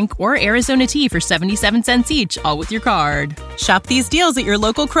Super Drink, or Arizona tea for 77 cents each, all with your card. Shop these deals at your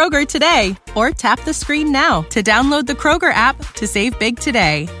local Kroger today, or tap the screen now to download the Kroger app to save big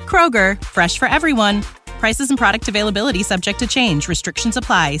today. Kroger, fresh for everyone. Prices and product availability subject to change. Restrictions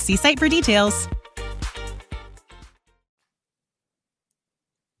apply. See site for details.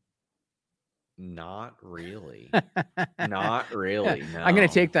 Not really. Not really. No. I'm going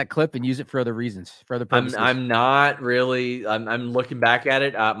to take that clip and use it for other reasons, for other purposes. I'm not really. I'm looking back at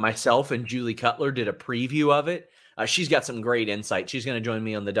it. Myself and Julie Cutler did a preview of it. She's got some great insight. She's going to join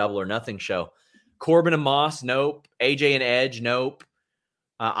me on the Double or Nothing show. Corbin and Moss, nope. AJ and Edge, nope.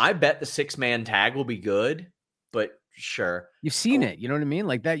 I bet the 6-man tag will be good, but sure. You've seen it. You know what I mean?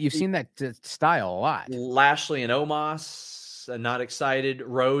 Like that. You've seen that style a lot. Lashley and Omos. Not excited.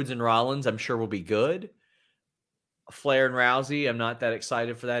 Rhodes and Rollins, I'm sure will be good. Flair and Rousey, I'm not that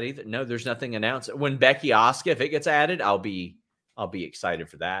excited for that either. No, there's nothing announced. When Becky Asuka, if it gets added, I'll be excited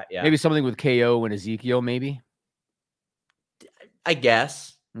for that. Yeah, maybe something with KO and Ezekiel. Maybe. I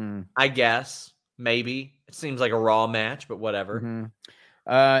guess. I guess maybe it seems like a Raw match, but whatever.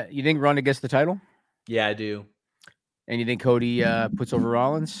 Mm-hmm. You think Ronda gets the title? Yeah, I do. And you think Cody puts over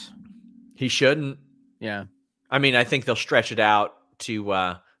Rollins? He shouldn't. Yeah. I mean, I think they'll stretch it out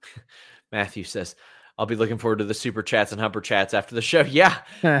to Matthew says, I'll be looking forward to the super chats and humper chats after the show. Yeah.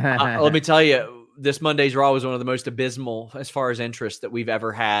 Let me tell you, this Monday's Raw was one of the most abysmal as far as interest that we've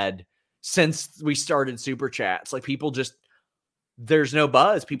ever had since we started super chats. Like people just, there's no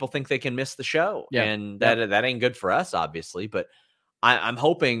buzz. People think they can miss the show. Yeah. And that ain't good for us, obviously. But I'm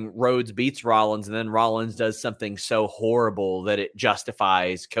hoping Rhodes beats Rollins and then Rollins does something so horrible that it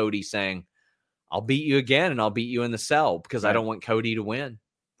justifies Cody saying, I'll beat you again, and I'll beat you in the cell because I don't want Cody to win,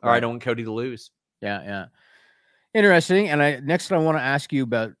 or I don't want Cody to lose. Yeah. Interesting. And next I want to ask you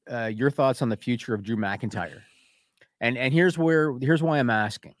about your thoughts on the future of Drew McIntyre. And here's why I'm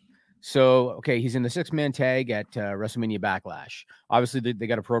asking. So, okay, he's in the 6-man tag at WrestleMania Backlash. Obviously, they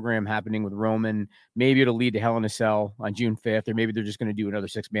got a program happening with Roman. Maybe it'll lead to Hell in a Cell on June 5th, or maybe they're just going to do another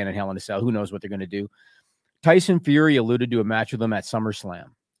 6-man in Hell in a Cell. Who knows what they're going to do? Tyson Fury alluded to a match with him at SummerSlam,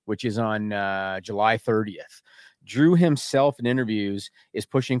 which is on July 30th. Drew himself in interviews is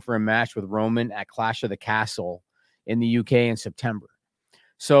pushing for a match with Roman at Clash of the Castle in the UK in September.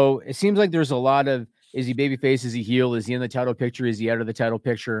 So it seems like there's a lot of, is he babyface? Is he heel? Is he in the title picture? Is he out of the title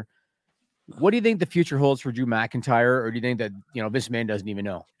picture? What do you think the future holds for Drew McIntyre? Or do you think that, this man doesn't even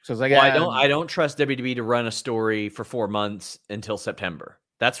know? So it's like, I don't trust WWE to run a story for 4 months until September.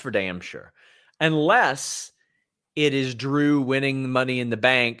 That's for damn sure. Unless it is Drew winning Money in the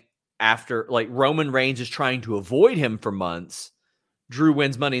Bank after like Roman Reigns is trying to avoid him for months, Drew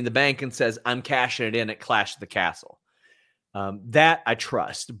wins Money in the Bank and says, I'm cashing it in at Clash of the Castle. That I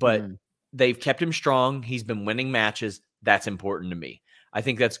trust, but they've kept him strong. He's been winning matches. That's important to me. I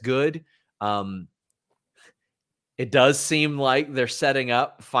think that's good. It does seem like they're setting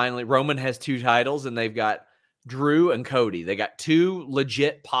up. Finally, Roman has 2 titles, and they've got Drew and Cody. They got 2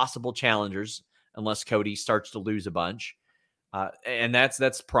 legit possible challengers, unless Cody starts to lose a bunch. And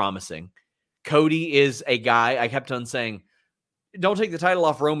that's promising. Cody is a guy. I kept on saying, don't take the title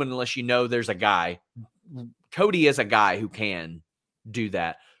off Roman unless you know there's a guy. Cody is a guy who can do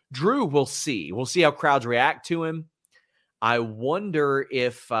that. Drew, we'll see. We'll see how crowds react to him. I wonder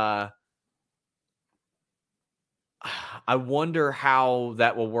how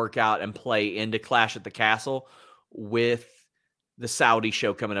that will work out and play into Clash at the Castle with the Saudi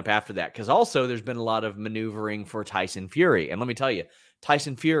show coming up after that. Because also there's been a lot of maneuvering for Tyson Fury. And let me tell you,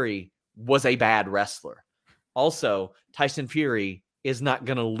 Tyson Fury was a bad wrestler. Also, Tyson Fury is not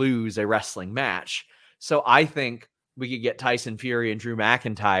going to lose a wrestling match. So I think we could get Tyson Fury and Drew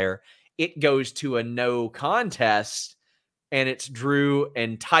McIntyre. It goes to a no contest, and it's Drew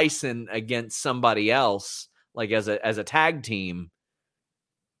and Tyson against somebody else, like as a tag team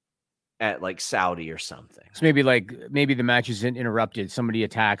at like Saudi or something. So maybe the match is interrupted. Somebody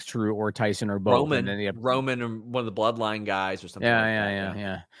attacks Drew or Tyson or both. Roman, and then Roman and one of the Bloodline guys or something.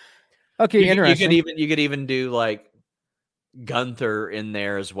 Yeah. Okay, interesting. You could even do like Gunther in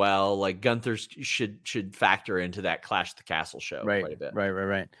there as well. Like Gunther should factor into that Clash of the Castle show quite a bit.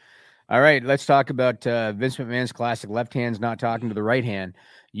 Right. All right, let's talk about Vince McMahon's classic left hand's not talking to the right hand.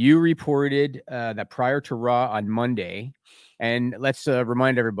 You reported that prior to Raw on Monday, and let's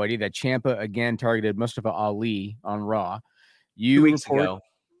remind everybody that Ciampa again targeted Mustafa Ali on Raw. 2 weeks ago.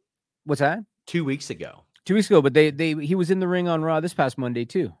 What's that? 2 weeks ago. 2 weeks ago, but he was in the ring on Raw this past Monday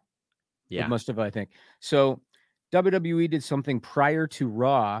too. Yeah, Mustafa, I think. So WWE did something prior to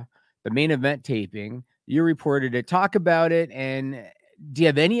Raw, the main event taping. You reported it. Talk about it. And do you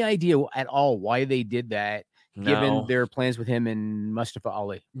have any idea at all why they did that, given their plans with him and Mustafa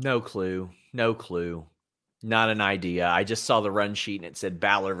Ali? No clue. Not an idea. I just saw the run sheet and it said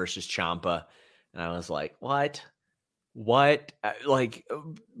Balor versus Ciampa. And I was like, what? Like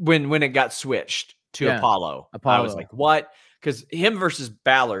when it got switched to Apollo, I was like, what? Because him versus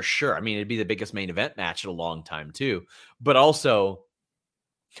Balor, sure. I mean, it'd be the biggest main event match in a long time, too. But also,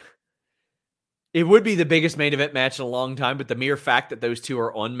 it would be the biggest main event match in a long time. But the mere fact that those two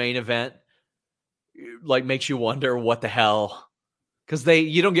are on main event, like, makes you wonder what the hell. Because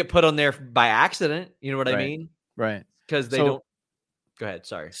you don't get put on there by accident. You know what I mean? Right. Because they don't. Go ahead.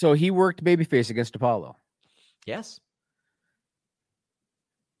 Sorry. So he worked babyface against Apollo. Yes.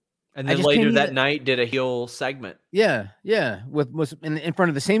 And then later that night did a heel segment. Yeah. Was in front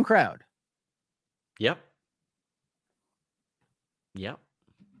of the same crowd. Yep.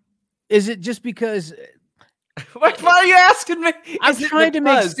 Is it just because? Why are you asking me? I'm trying to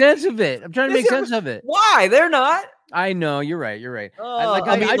make sense of it. Why? They're not. I know. You're right.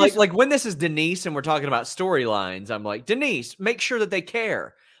 Like when this is Denise and we're talking about storylines, I'm like, Denise, make sure that they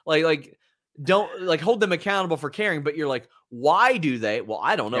care. Like don't like hold them accountable for caring, but you're like, why do they? Well,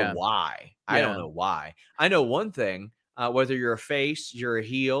 I don't know why. I don't know why. I know one thing, whether you're a face, you're a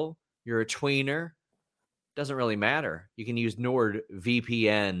heel, you're a tweener, doesn't really matter. You can use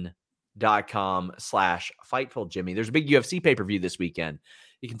NordVPN.com/Fightful Jimmy. There's a big UFC pay-per-view this weekend.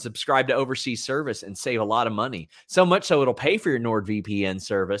 You can subscribe to overseas service and save a lot of money. So much so it'll pay for your NordVPN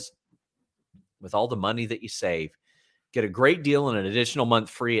service with all the money that you save. Get a great deal and an additional month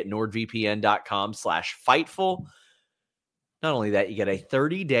free at NordVPN.com/Fightful. Not only that, you get a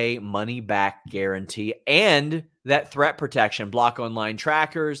 30-day money-back guarantee and that threat protection. Block online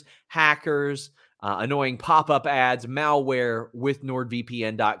trackers, hackers, annoying pop-up ads, malware with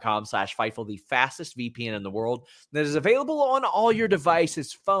NordVPN.com/Fightful, the fastest VPN in the world that is available on all your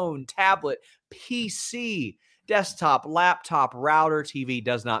devices, phone, tablet, PC, desktop, laptop, router, TV,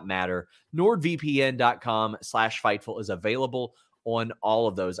 does not matter. NordVPN.com/Fightful is available on all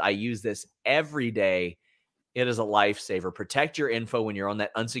of those. I use this every day. It is a lifesaver. Protect your info when you're on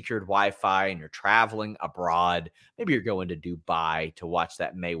that unsecured Wi-Fi and you're traveling abroad. Maybe you're going to Dubai to watch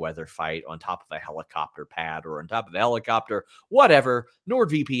that Mayweather fight on top of a helicopter pad or on top of the helicopter, whatever.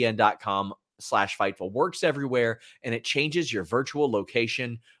 NordVPN.com/Fightful works everywhere, and it changes your virtual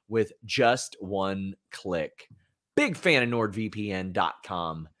location with just one click. Big fan of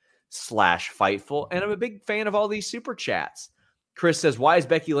NordVPN.com/Fightful, and I'm a big fan of all these super chats. Chris says, why is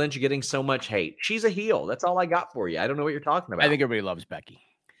Becky Lynch getting so much hate? She's a heel. That's all I got for you. I don't know what you're talking about. I think everybody loves Becky.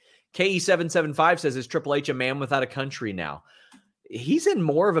 KE775 says, is Triple H a man without a country now? he's in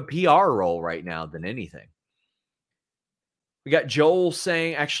more of a PR role right now than anything. We got Joel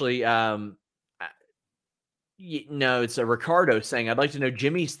saying, actually, no, it's a Ricardo saying, I'd like to know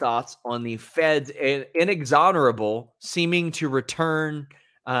Jimmy's thoughts on the Fed's inexorable seeming to return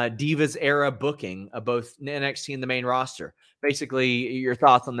Divas era booking of both NXT and the main roster. Basically, your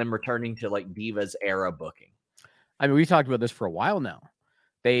thoughts on them returning to like Divas era booking. I mean, we've talked about this for a while now.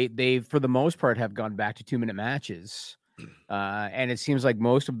 They for the most part have gone back to 2-minute matches. And it seems like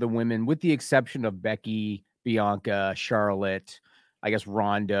most of the women, with the exception of Becky, Bianca, Charlotte, I guess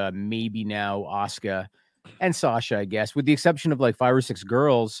Ronda, maybe now Asuka, and Sasha, I guess, with the exception of like 5 or 6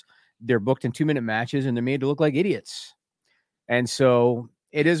 girls, they're booked in 2-minute matches and they're made to look like idiots. And so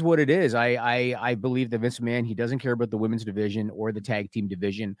it is what it is. I believe that Vince McMahon, he doesn't care about the women's division or the tag team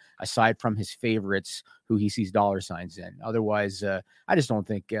division, aside from his favorites who he sees dollar signs in. Otherwise, I just don't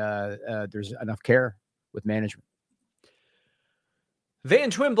think there's enough care with management.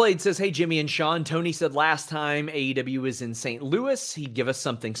 Van Twinblade says, hey, Jimmy and Sean, Tony said last time AEW was in St. Louis, he'd give us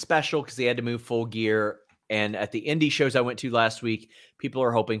something special because he had to move Full Gear. And at the indie shows I went to last week, people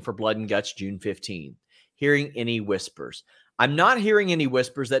are hoping for Blood and Guts June 15th. Hearing any whispers. I'm not hearing any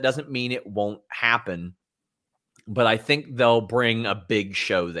whispers. That doesn't mean it won't happen. But I think they'll bring a big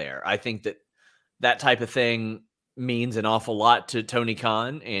show there. I think that type of thing means an awful lot to Tony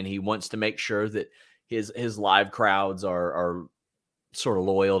Khan, and he wants to make sure that his live crowds are sort of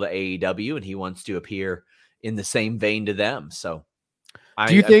loyal to AEW, and he wants to appear in the same vein to them. So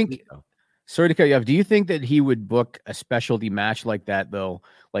do you think, sorry to cut you off, do you think that he would book a specialty match like that though,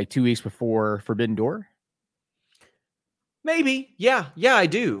 like 2 weeks before Forbidden Door? Maybe. Yeah, I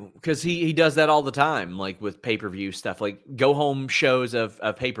do. Because he does that all the time, like with pay-per-view stuff. Like go-home shows of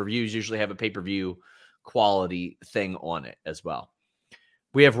pay-per-views usually have a pay-per-view quality thing on it as well.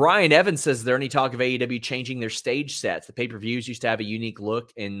 We have Ryan Evans says, is there any talk of AEW changing their stage sets? The pay-per-views used to have a unique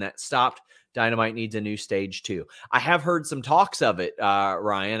look, and that stopped. Dynamite needs a new stage too. I have heard some talks of it,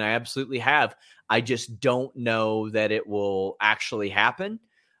 Ryan. I absolutely have. I just don't know that it will actually happen.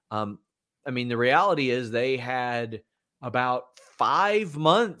 I mean, the reality is they had about 5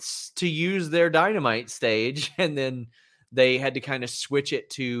 months to use their Dynamite stage, and then they had to kind of switch it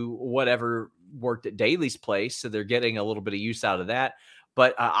to whatever worked at Daly's place. So they're getting a little bit of use out of that.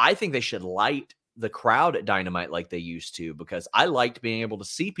 But I think they should light the crowd at Dynamite like they used to, because I liked being able to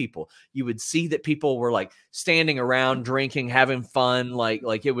see people. You would see that people were like standing around, drinking, having fun.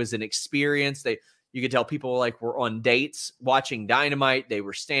 Like it was an experience. You could tell people like were on dates watching Dynamite. They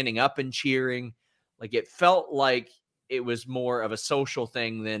were standing up and cheering. Like it felt like it was more of a social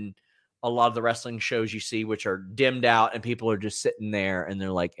thing than a lot of the wrestling shows you see, which are dimmed out and people are just sitting there and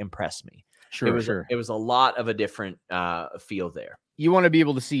they're like, impress me. Sure. It was a lot of a different feel there. You want to be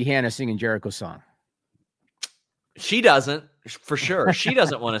able to see Hannah singing Jericho's song. She doesn't, for sure. She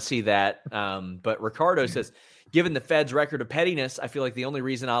doesn't want to see that. But Ricardo says, given the Fed's record of pettiness, I feel like the only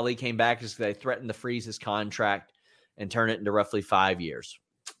reason Ali came back is they threatened to freeze his contract and turn it into roughly 5 years.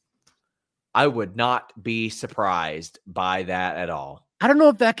 I would not be surprised by that at all. I don't know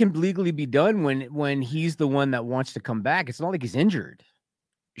if that can legally be done when he's the one that wants to come back. It's not like he's injured.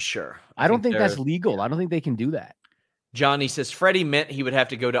 Sure. I don't think that's legal. I don't think they can do that. Johnny says Freddie meant he would have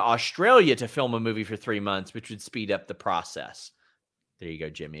to go to Australia to film a movie for 3 months, which would speed up the process. There you go,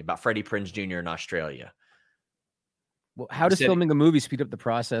 Jimmy, about Freddie Prinze Jr. in Australia. Well, how does filming a movie speed up the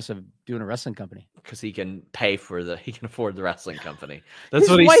process of doing a wrestling company? Because he can afford the wrestling company. That's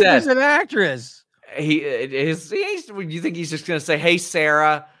what he said. His wife is an actress. You think he's just going to say, "Hey,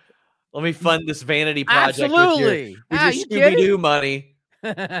 Sarah, let me fund this vanity project Absolutely. with your Scooby-Doo money"?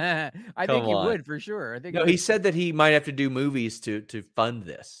 I think he would for sure. He said that he might have to do movies to fund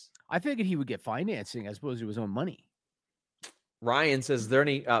this. I figured he would get financing as opposed to his own money. Ryan says, there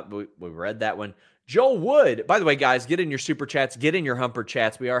any, we read that one. Joel Wood, by the way, guys, get in your super chats, get in your humper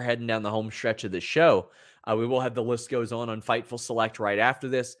chats. We are heading down the home stretch of the show. We will have the list goes on Fightful Select right after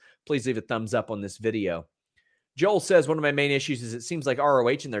this. Please leave a thumbs up on this video. Joel says, one of my main issues is it seems like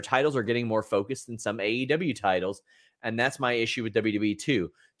ROH and their titles are getting more focused than some AEW titles. And that's my issue with WWE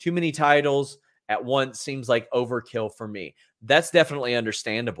too. Too many titles at once seems like overkill for me. That's definitely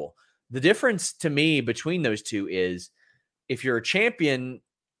understandable. The difference to me between those two is if you're a champion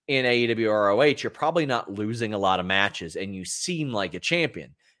in AEW or ROH, you're probably not losing a lot of matches and you seem like a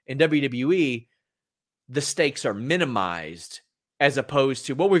champion. In WWE, the stakes are minimized as opposed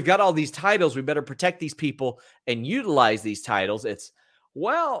to, well, we've got all these titles. We better protect these people and utilize these titles. It's,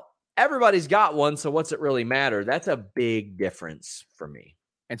 well, everybody's got one, so what's it really matter? That's a big difference for me.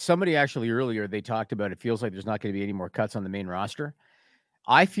 And somebody actually earlier, they talked about it feels like there's not going to be any more cuts on the main roster.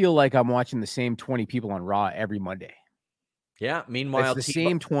 I feel like I'm watching the same 20 people on Raw every Monday. Yeah. Meanwhile, It's the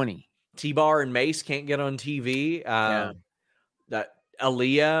same 20. T-Bar and Mace can't get on TV. That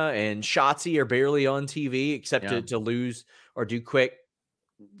Aaliyah and Shotzi are barely on TV except to lose or do quick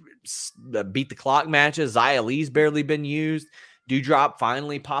beat the clock matches. Xia Li's barely been used. Doudrop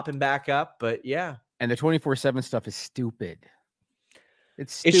finally popping back up, but yeah. And the 24/7 stuff is stupid.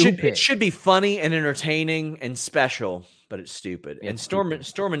 It's stupid. It should be funny and entertaining and special, but it's stupid. And Storm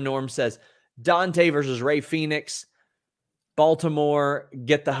and Norm says Dante versus Ray Phoenix. Baltimore,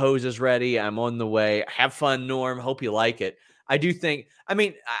 get the hoses ready. I'm on the way. Have fun, Norm. Hope you like it. I do think,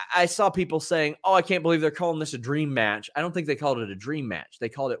 I saw people saying, oh, I can't believe they're calling this a dream match. I don't think they called it a dream match. They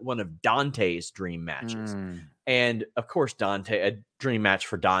called it one of Dante's dream matches. And of course, a dream match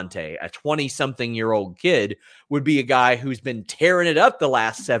for Dante, a 20-something-year-old kid, would be a guy who's been tearing it up the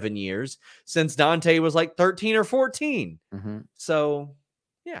last 7 years since Dante was like 13 or 14. So,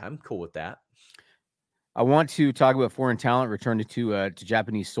 yeah, I'm cool with that. I want to talk about foreign talent returning to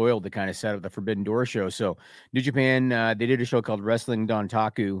Japanese soil to kind of set up the Forbidden Door show. So New Japan, they did a show called Wrestling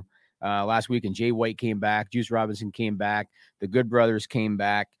Dontaku last week, and Jay White came back. Juice Robinson came back. The Good Brothers came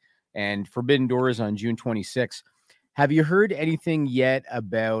back. And Forbidden Door is on June 26th. Have you heard anything yet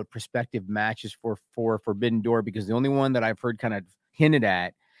about prospective matches for Forbidden Door? Because the only one that I've heard kind of hinted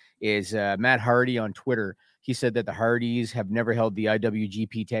at is Matt Hardy on Twitter. He said that the Hardys have never held the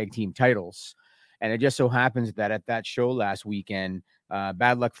IWGP Tag Team titles. And it just so happens that at that show last weekend,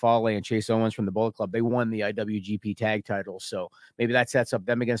 Bad Luck Fale and Chase Owens from the Bullet Club, they won the IWGP tag titles. So maybe that sets up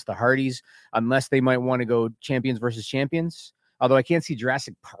them against the Hardys, unless they might want to go champions versus champions. Although I can't see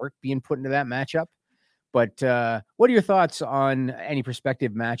Jurassic Park being put into that matchup. But what are your thoughts on any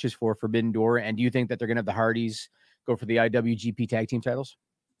prospective matches for Forbidden Door? And do you think that they're going to have the Hardys go for the IWGP tag team titles?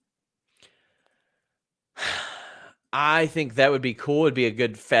 I think that would be cool. It'd be a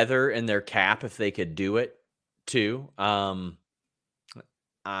good feather in their cap if they could do it too. I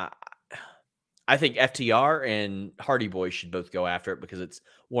think FTR and Hardy Boys should both go after it because it's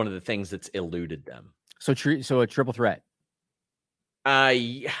one of the things that's eluded them. So a triple threat.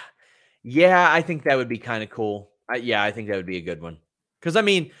 Yeah, I think that would be kind of cool. I think that would be a good one. Because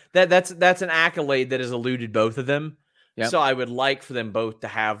that's an accolade that has eluded both of them. Yep. So I would like for them both to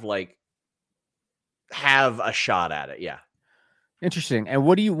have a shot at it. Yeah. Interesting. And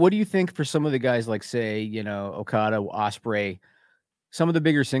what do you think for some of the guys like, say, Okada, Ospreay, some of the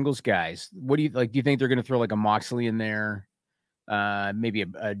bigger singles guys? What do you like? Do you think they're going to throw like a Moxley in there? Maybe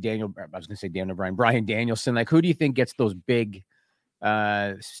a Daniel, I was going to say Daniel Bryan, Bryan Danielson. Like, who do you think gets those big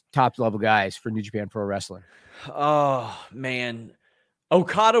top level guys for New Japan Pro Wrestling? Oh man,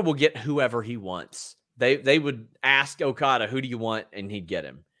 Okada will get whoever he wants. They would ask Okada, who do you want? And he'd get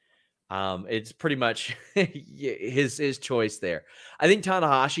him. It's pretty much his choice there. I think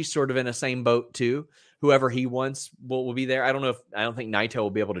Tanahashi's sort of in the same boat too. Whoever he wants will be there. I don't think Naito will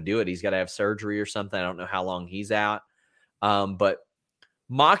be able to do it. He's got to have surgery or something. I don't know how long he's out. But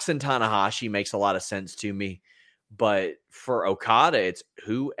Mox and Tanahashi makes a lot of sense to me. But for Okada, it's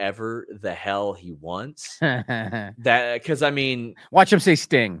whoever the hell he wants. Because watch him say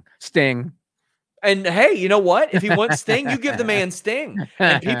Sting. And hey, you know what? If he wants Sting, you give the man Sting,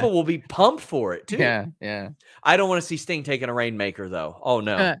 and people will be pumped for it too. Yeah. I don't want to see Sting taking a Rainmaker though. Oh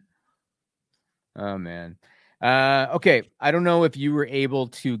no. Oh man. Okay. I don't know if you were able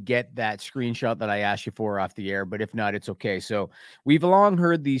to get that screenshot that I asked you for off the air, but if not, it's okay. So we've long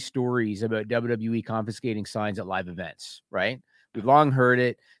heard these stories about WWE confiscating signs at live events, right? We've long heard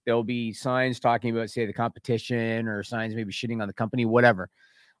it. There'll be signs talking about, say, the competition, or signs maybe shitting on the company, whatever.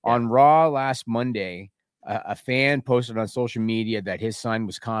 Yeah. On Raw last Monday, a fan posted on social media that his sign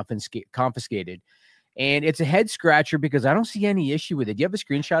was confiscated. And it's a head scratcher because I don't see any issue with it. Do you have a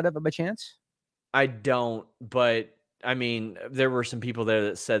screenshot of it by chance? I don't, but there were some people there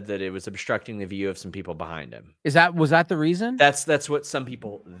that said that it was obstructing the view of some people behind him. Was that the reason? That's what some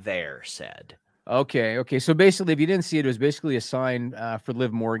people there said. Okay. So basically, if you didn't see it, it was basically a sign for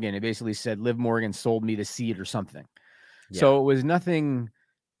Liv Morgan. It basically said, Liv Morgan sold me the seat or something. Yeah. So it was nothing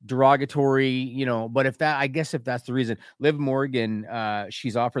derogatory, but if that's the reason. Liv Morgan,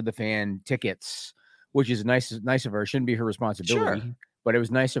 she's offered the fan tickets, which is nice of her. It shouldn't be her responsibility. Sure. But it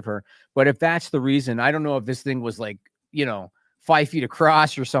was nice of her. But if that's the reason, I don't know if this thing was 5 feet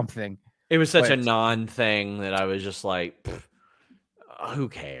across or something. It was such a non-thing that I was just like, who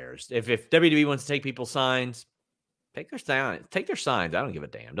cares? If WWE wants to take people's signs, take their signs. I don't give a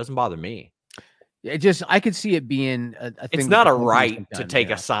damn. It doesn't bother me. I could see it being a thing. It's not a right to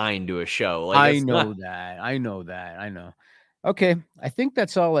take a sign to a show. I know that. Okay. I think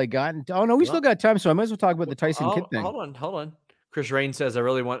that's all I got. Oh no, we still got time. So I might as well talk about the Tyson Kidd thing. Hold on. Chris Rain says, I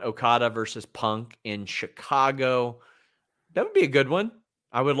really want Okada versus Punk in Chicago. That would be a good one.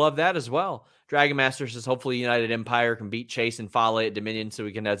 I would love that as well. Dragon Master says, hopefully United Empire can beat Chase and Fale at Dominion so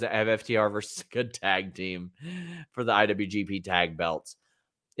we can have FTR versus a good tag team for the IWGP tag belts.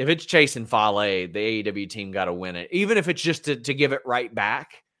 If it's Chase and Fale, the AEW team got to win it. Even if it's just to give it right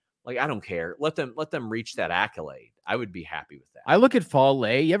back. Like, I don't care. Let them reach that accolade. I would be happy with that. I look at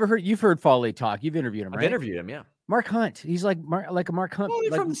Fale. You've heard Fale talk. You've interviewed him, right? I've interviewed him, yeah. Mark Hunt. He's like a Mark Hunt. Well,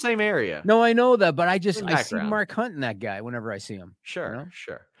 they're from the same area. No, I know that, but I see Mark Hunt in that guy whenever I see him. Sure.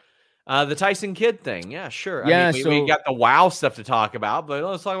 The Tyson Kidd thing. Yeah, sure. Yeah, I mean, we got the WoW stuff to talk about, but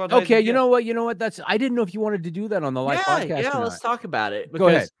let's talk about Tyson Okay, Kidd. you know what? I didn't know if you wanted to do that on the live podcast. Yeah, let's talk about it. Go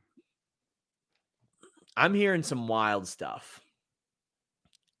ahead. I'm hearing some wild stuff.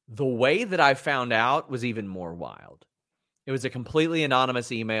 The way that I found out was even more wild. It was a completely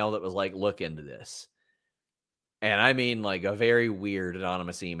anonymous email that was like, look into this. And I mean like a very weird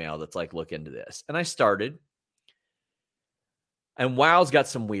anonymous email that's like, look into this. And I started. And WoW's got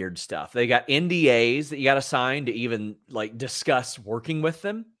some weird stuff. They got NDAs that you got to sign to even like discuss working with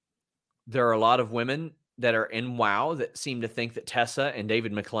them. There are a lot of women that are in WoW that seem to think that Tessa and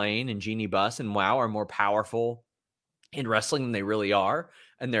David McLean and Jeannie Buss and WoW are more powerful in wrestling than they really are.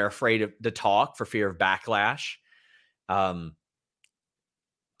 And they're afraid to talk for fear of backlash.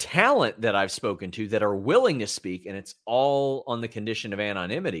 Talent that I've spoken to that are willing to speak, and it's all on the condition of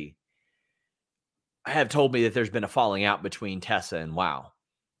anonymity, have told me that there's been a falling out between Tessa and WoW.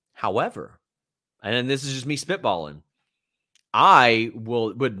 However, and this is just me spitballing, I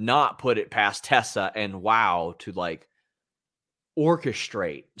would not put it past Tessa and WoW to like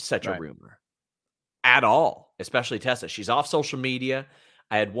orchestrate such a rumor at all, especially Tessa. She's off social media.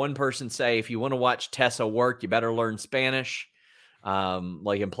 I had one person say, if you want to watch Tessa work, you better learn Spanish,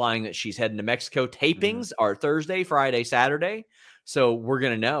 like implying that she's heading to Mexico. Tapings are Thursday, Friday, Saturday. So we're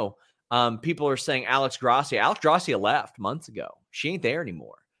going to know. People are saying Alex Gracia left months ago. She ain't there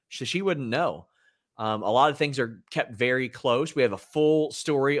anymore. So she wouldn't know. A lot of things are kept very close. We have a full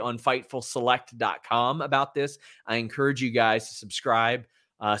story on FightfulSelect.com about this. I encourage you guys to subscribe,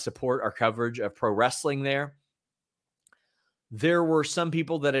 support our coverage of pro wrestling there. There were some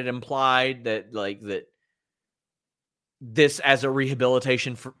people that had implied that this as a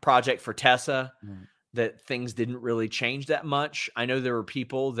rehabilitation project for Tessa, that things didn't really change that much. I know there were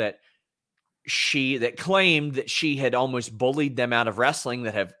people that claimed that she had almost bullied them out of wrestling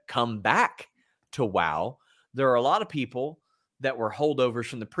that have come back to WoW. There are a lot of people that were holdovers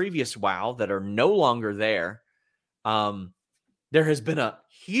from the previous WoW that are no longer there. There has been a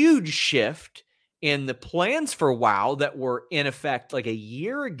huge shift in the plans for WoW that were in effect like a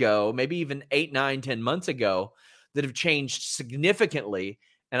year ago, maybe even 8, 9, 10 months ago, that have changed significantly.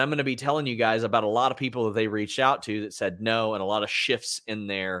 And I'm going to be telling you guys about a lot of people that they reached out to that said no, and a lot of shifts in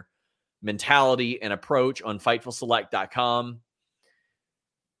their mentality and approach on FightfulSelect.com.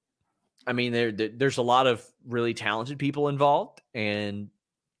 I mean, there's a lot of really talented people involved. And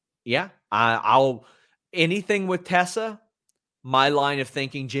yeah, I'll anything with Tessa, my line of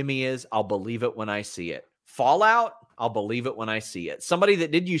thinking, Jimmy, is I'll believe it when I see it. Fallout, I'll believe it when I see it. Somebody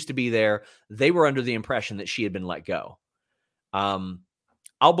that did used to be there, they were under the impression that she had been let go.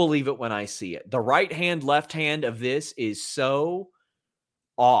 I'll believe it when I see it. The right hand, left hand of this is so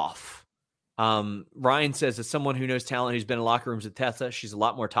off. Ryan says, as someone who knows talent, who's been in locker rooms with Tessa, she's a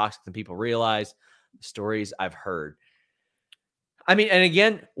lot more toxic than people realize. The stories I've heard. I mean, and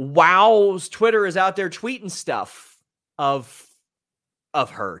again, WoW's Twitter is out there tweeting stuff of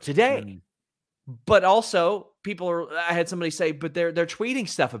her today. But also, I had somebody say, but they're tweeting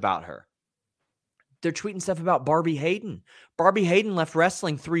stuff about her. They're tweeting stuff about Barbie Hayden. Barbie Hayden left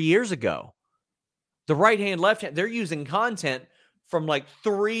wrestling 3 years ago. The right hand, left hand, they're using content from like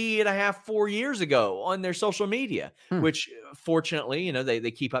 3.5, 4 years ago on their social media, which fortunately,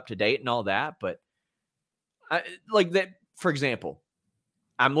 they keep up to date and all that. But like that, for example,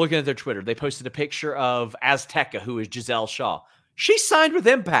 I'm looking at their Twitter. They posted a picture of Azteca, who is Giselle Shaw. She signed with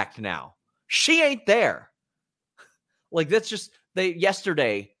Impact now. She ain't there. Like that's just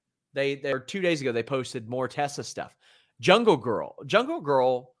yesterday. Or 2 days ago, they posted more Tessa stuff. Jungle Girl,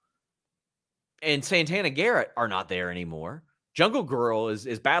 and Santana Garrett are not there anymore. Jungle Girl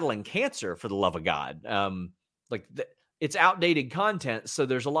is battling cancer, for the love of God. It's outdated content. So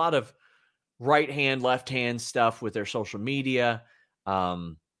there's a lot of right hand, left hand stuff with their social media.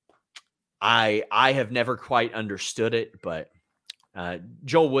 I have never quite understood it, but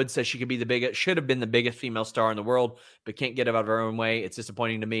Joel Wood says she should have been the biggest female star in the world, but can't get out of her own way. It's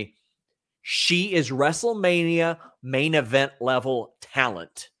disappointing to me. She is WrestleMania main event level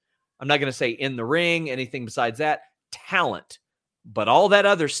talent. I'm not going to say in the ring, anything besides that, talent, but all that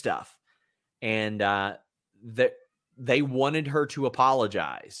other stuff. And they wanted her to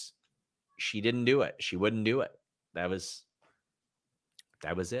apologize. She didn't do it. She wouldn't do it. That was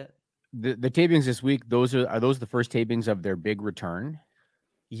it. The tapings this week, are those the first tapings of their big return?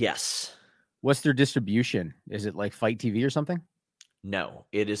 Yes. What's their distribution? Is it like Fight TV or something? No,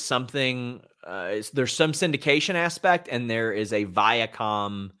 it is something. There's some syndication aspect, and there is a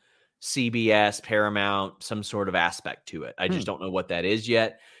Viacom, CBS, Paramount, some sort of aspect to it. I just don't know what that is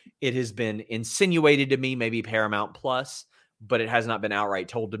yet. It has been insinuated to me, maybe Paramount Plus, but it has not been outright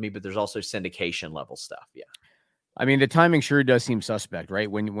told to me. But there's also syndication level stuff. Yeah. I mean, the timing sure does seem suspect,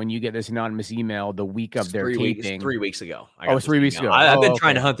 right? When you get this anonymous email the week of their taping. 3 weeks ago. Oh, 3 weeks ago. I've been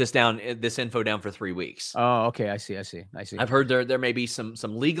trying to hunt this info down for 3 weeks. Oh, okay. I see. I've heard there may be some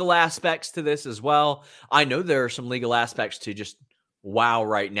legal aspects to this as well. I know there are some legal aspects to just WoW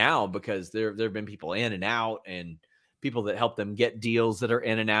right now, because there have been people in and out, and people that help them get deals that are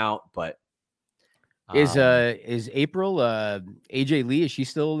in and out. But is April AJ Lee, is she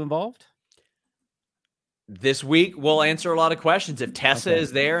still involved? This week, we'll answer a lot of questions. If Tessa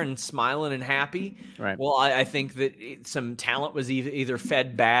is there and smiling and happy, right? Well, I think that some talent was either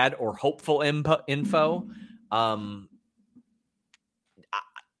fed bad or hopeful info.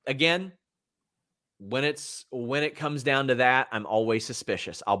 Again, when it comes down to that, I'm always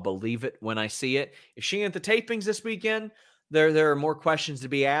suspicious. I'll believe it when I see it. If she ain't at the tapings this weekend, there are more questions to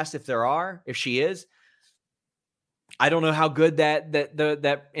be asked. If there are, if she is, I don't know how good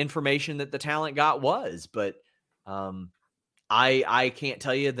that information that the talent got was, but I can't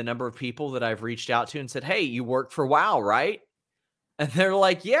tell you the number of people that I've reached out to and said, "Hey, you work for WoW, right?" And they're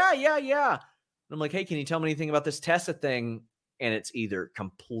like, "Yeah." And I'm like, "Hey, can you tell me anything about this Tessa thing?" And it's either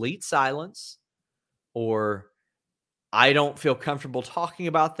complete silence, or I don't feel comfortable talking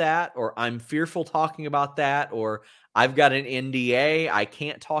about that, or I'm fearful talking about that, or I've got an NDA, I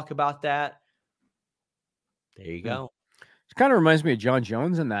can't talk about that. There you go. It kind of reminds me of John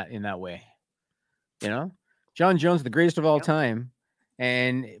Jones in that way. You know, John Jones, the greatest of all time.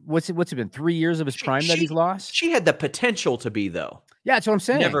 And what's it been? 3 years of his prime that he's lost? She had the potential to be, though. Yeah, that's what I'm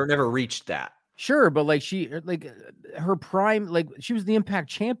saying. Never reached that. Sure, but her prime, she was the Impact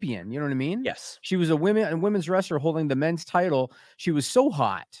champion. You know what I mean? Yes. She was a women's wrestler holding the men's title. She was so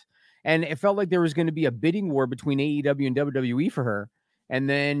hot. And it felt like there was going to be a bidding war between AEW and WWE for her. And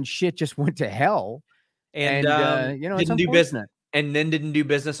then shit just went to hell. And didn't do business, and then didn't do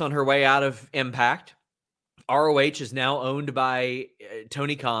business on her way out of Impact. ROH is now owned by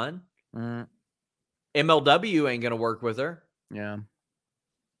Tony Khan. MLW ain't gonna work with her. Yeah,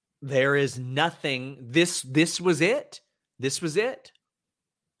 there is nothing. This was it. This was it,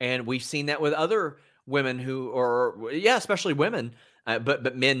 and we've seen that with other women especially women,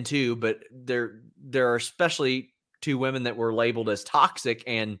 but men too. But there are especially two women that were labeled as toxic,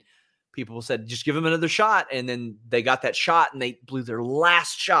 and people said, just give them another shot. And then they got that shot and they blew their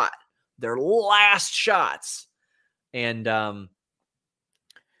last shots. And, I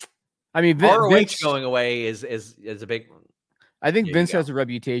mean, Vince going away is a big one. I think Vince has a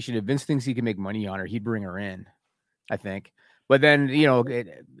reputation. If Vince thinks he can make money on her, he'd bring her in, I think. But then, it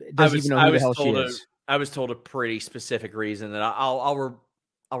doesn't even know who the hell she is. I was told a pretty specific reason that I'll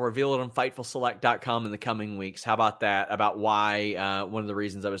reveal it on FightfulSelect.com in the coming weeks. How about that? About why one of the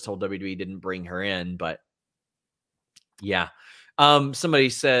reasons I was told WWE didn't bring her in. But yeah. Somebody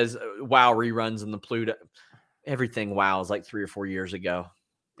says WoW reruns in the Pluto. Everything WoW is like 3 or 4 years ago.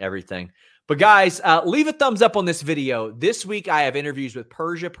 Everything. But guys, leave a thumbs up on this video. This week I have interviews with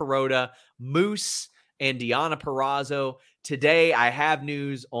Persia Perota, Moose, and Deonna Purrazzo. Today I have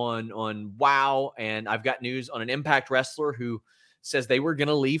news on WoW, and I've got news on an Impact wrestler who says they were going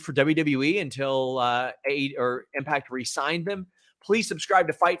to leave for WWE until Impact re-signed them. Please subscribe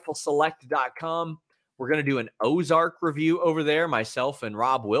to FightfulSelect.com. We're going to do an Ozark review over there, myself and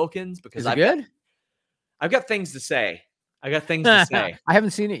Rob Wilkins, because I've got things to say. I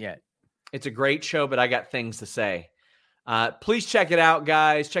haven't seen it yet. It's a great show, but I got things to say. Please check it out,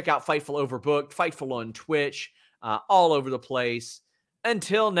 guys. Check out Fightful Overbooked, Fightful on Twitch, all over the place.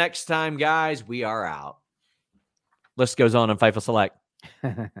 Until next time, guys, we are out. List goes on Fightful Select.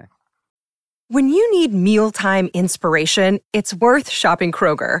 When you need mealtime inspiration, it's worth shopping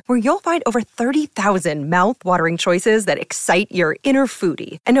Kroger, where you'll find over 30,000 mouth-watering choices that excite your inner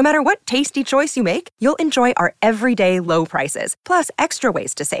foodie. And no matter what tasty choice you make, you'll enjoy our everyday low prices, plus extra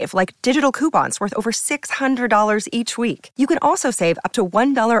ways to save, like digital coupons worth over $600 each week. You can also save up to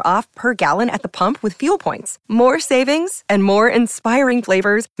 $1 off per gallon at the pump with fuel points. More savings and more inspiring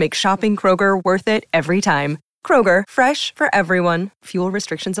flavors make shopping Kroger worth it every time. Kroger, fresh for everyone. Fuel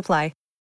restrictions apply.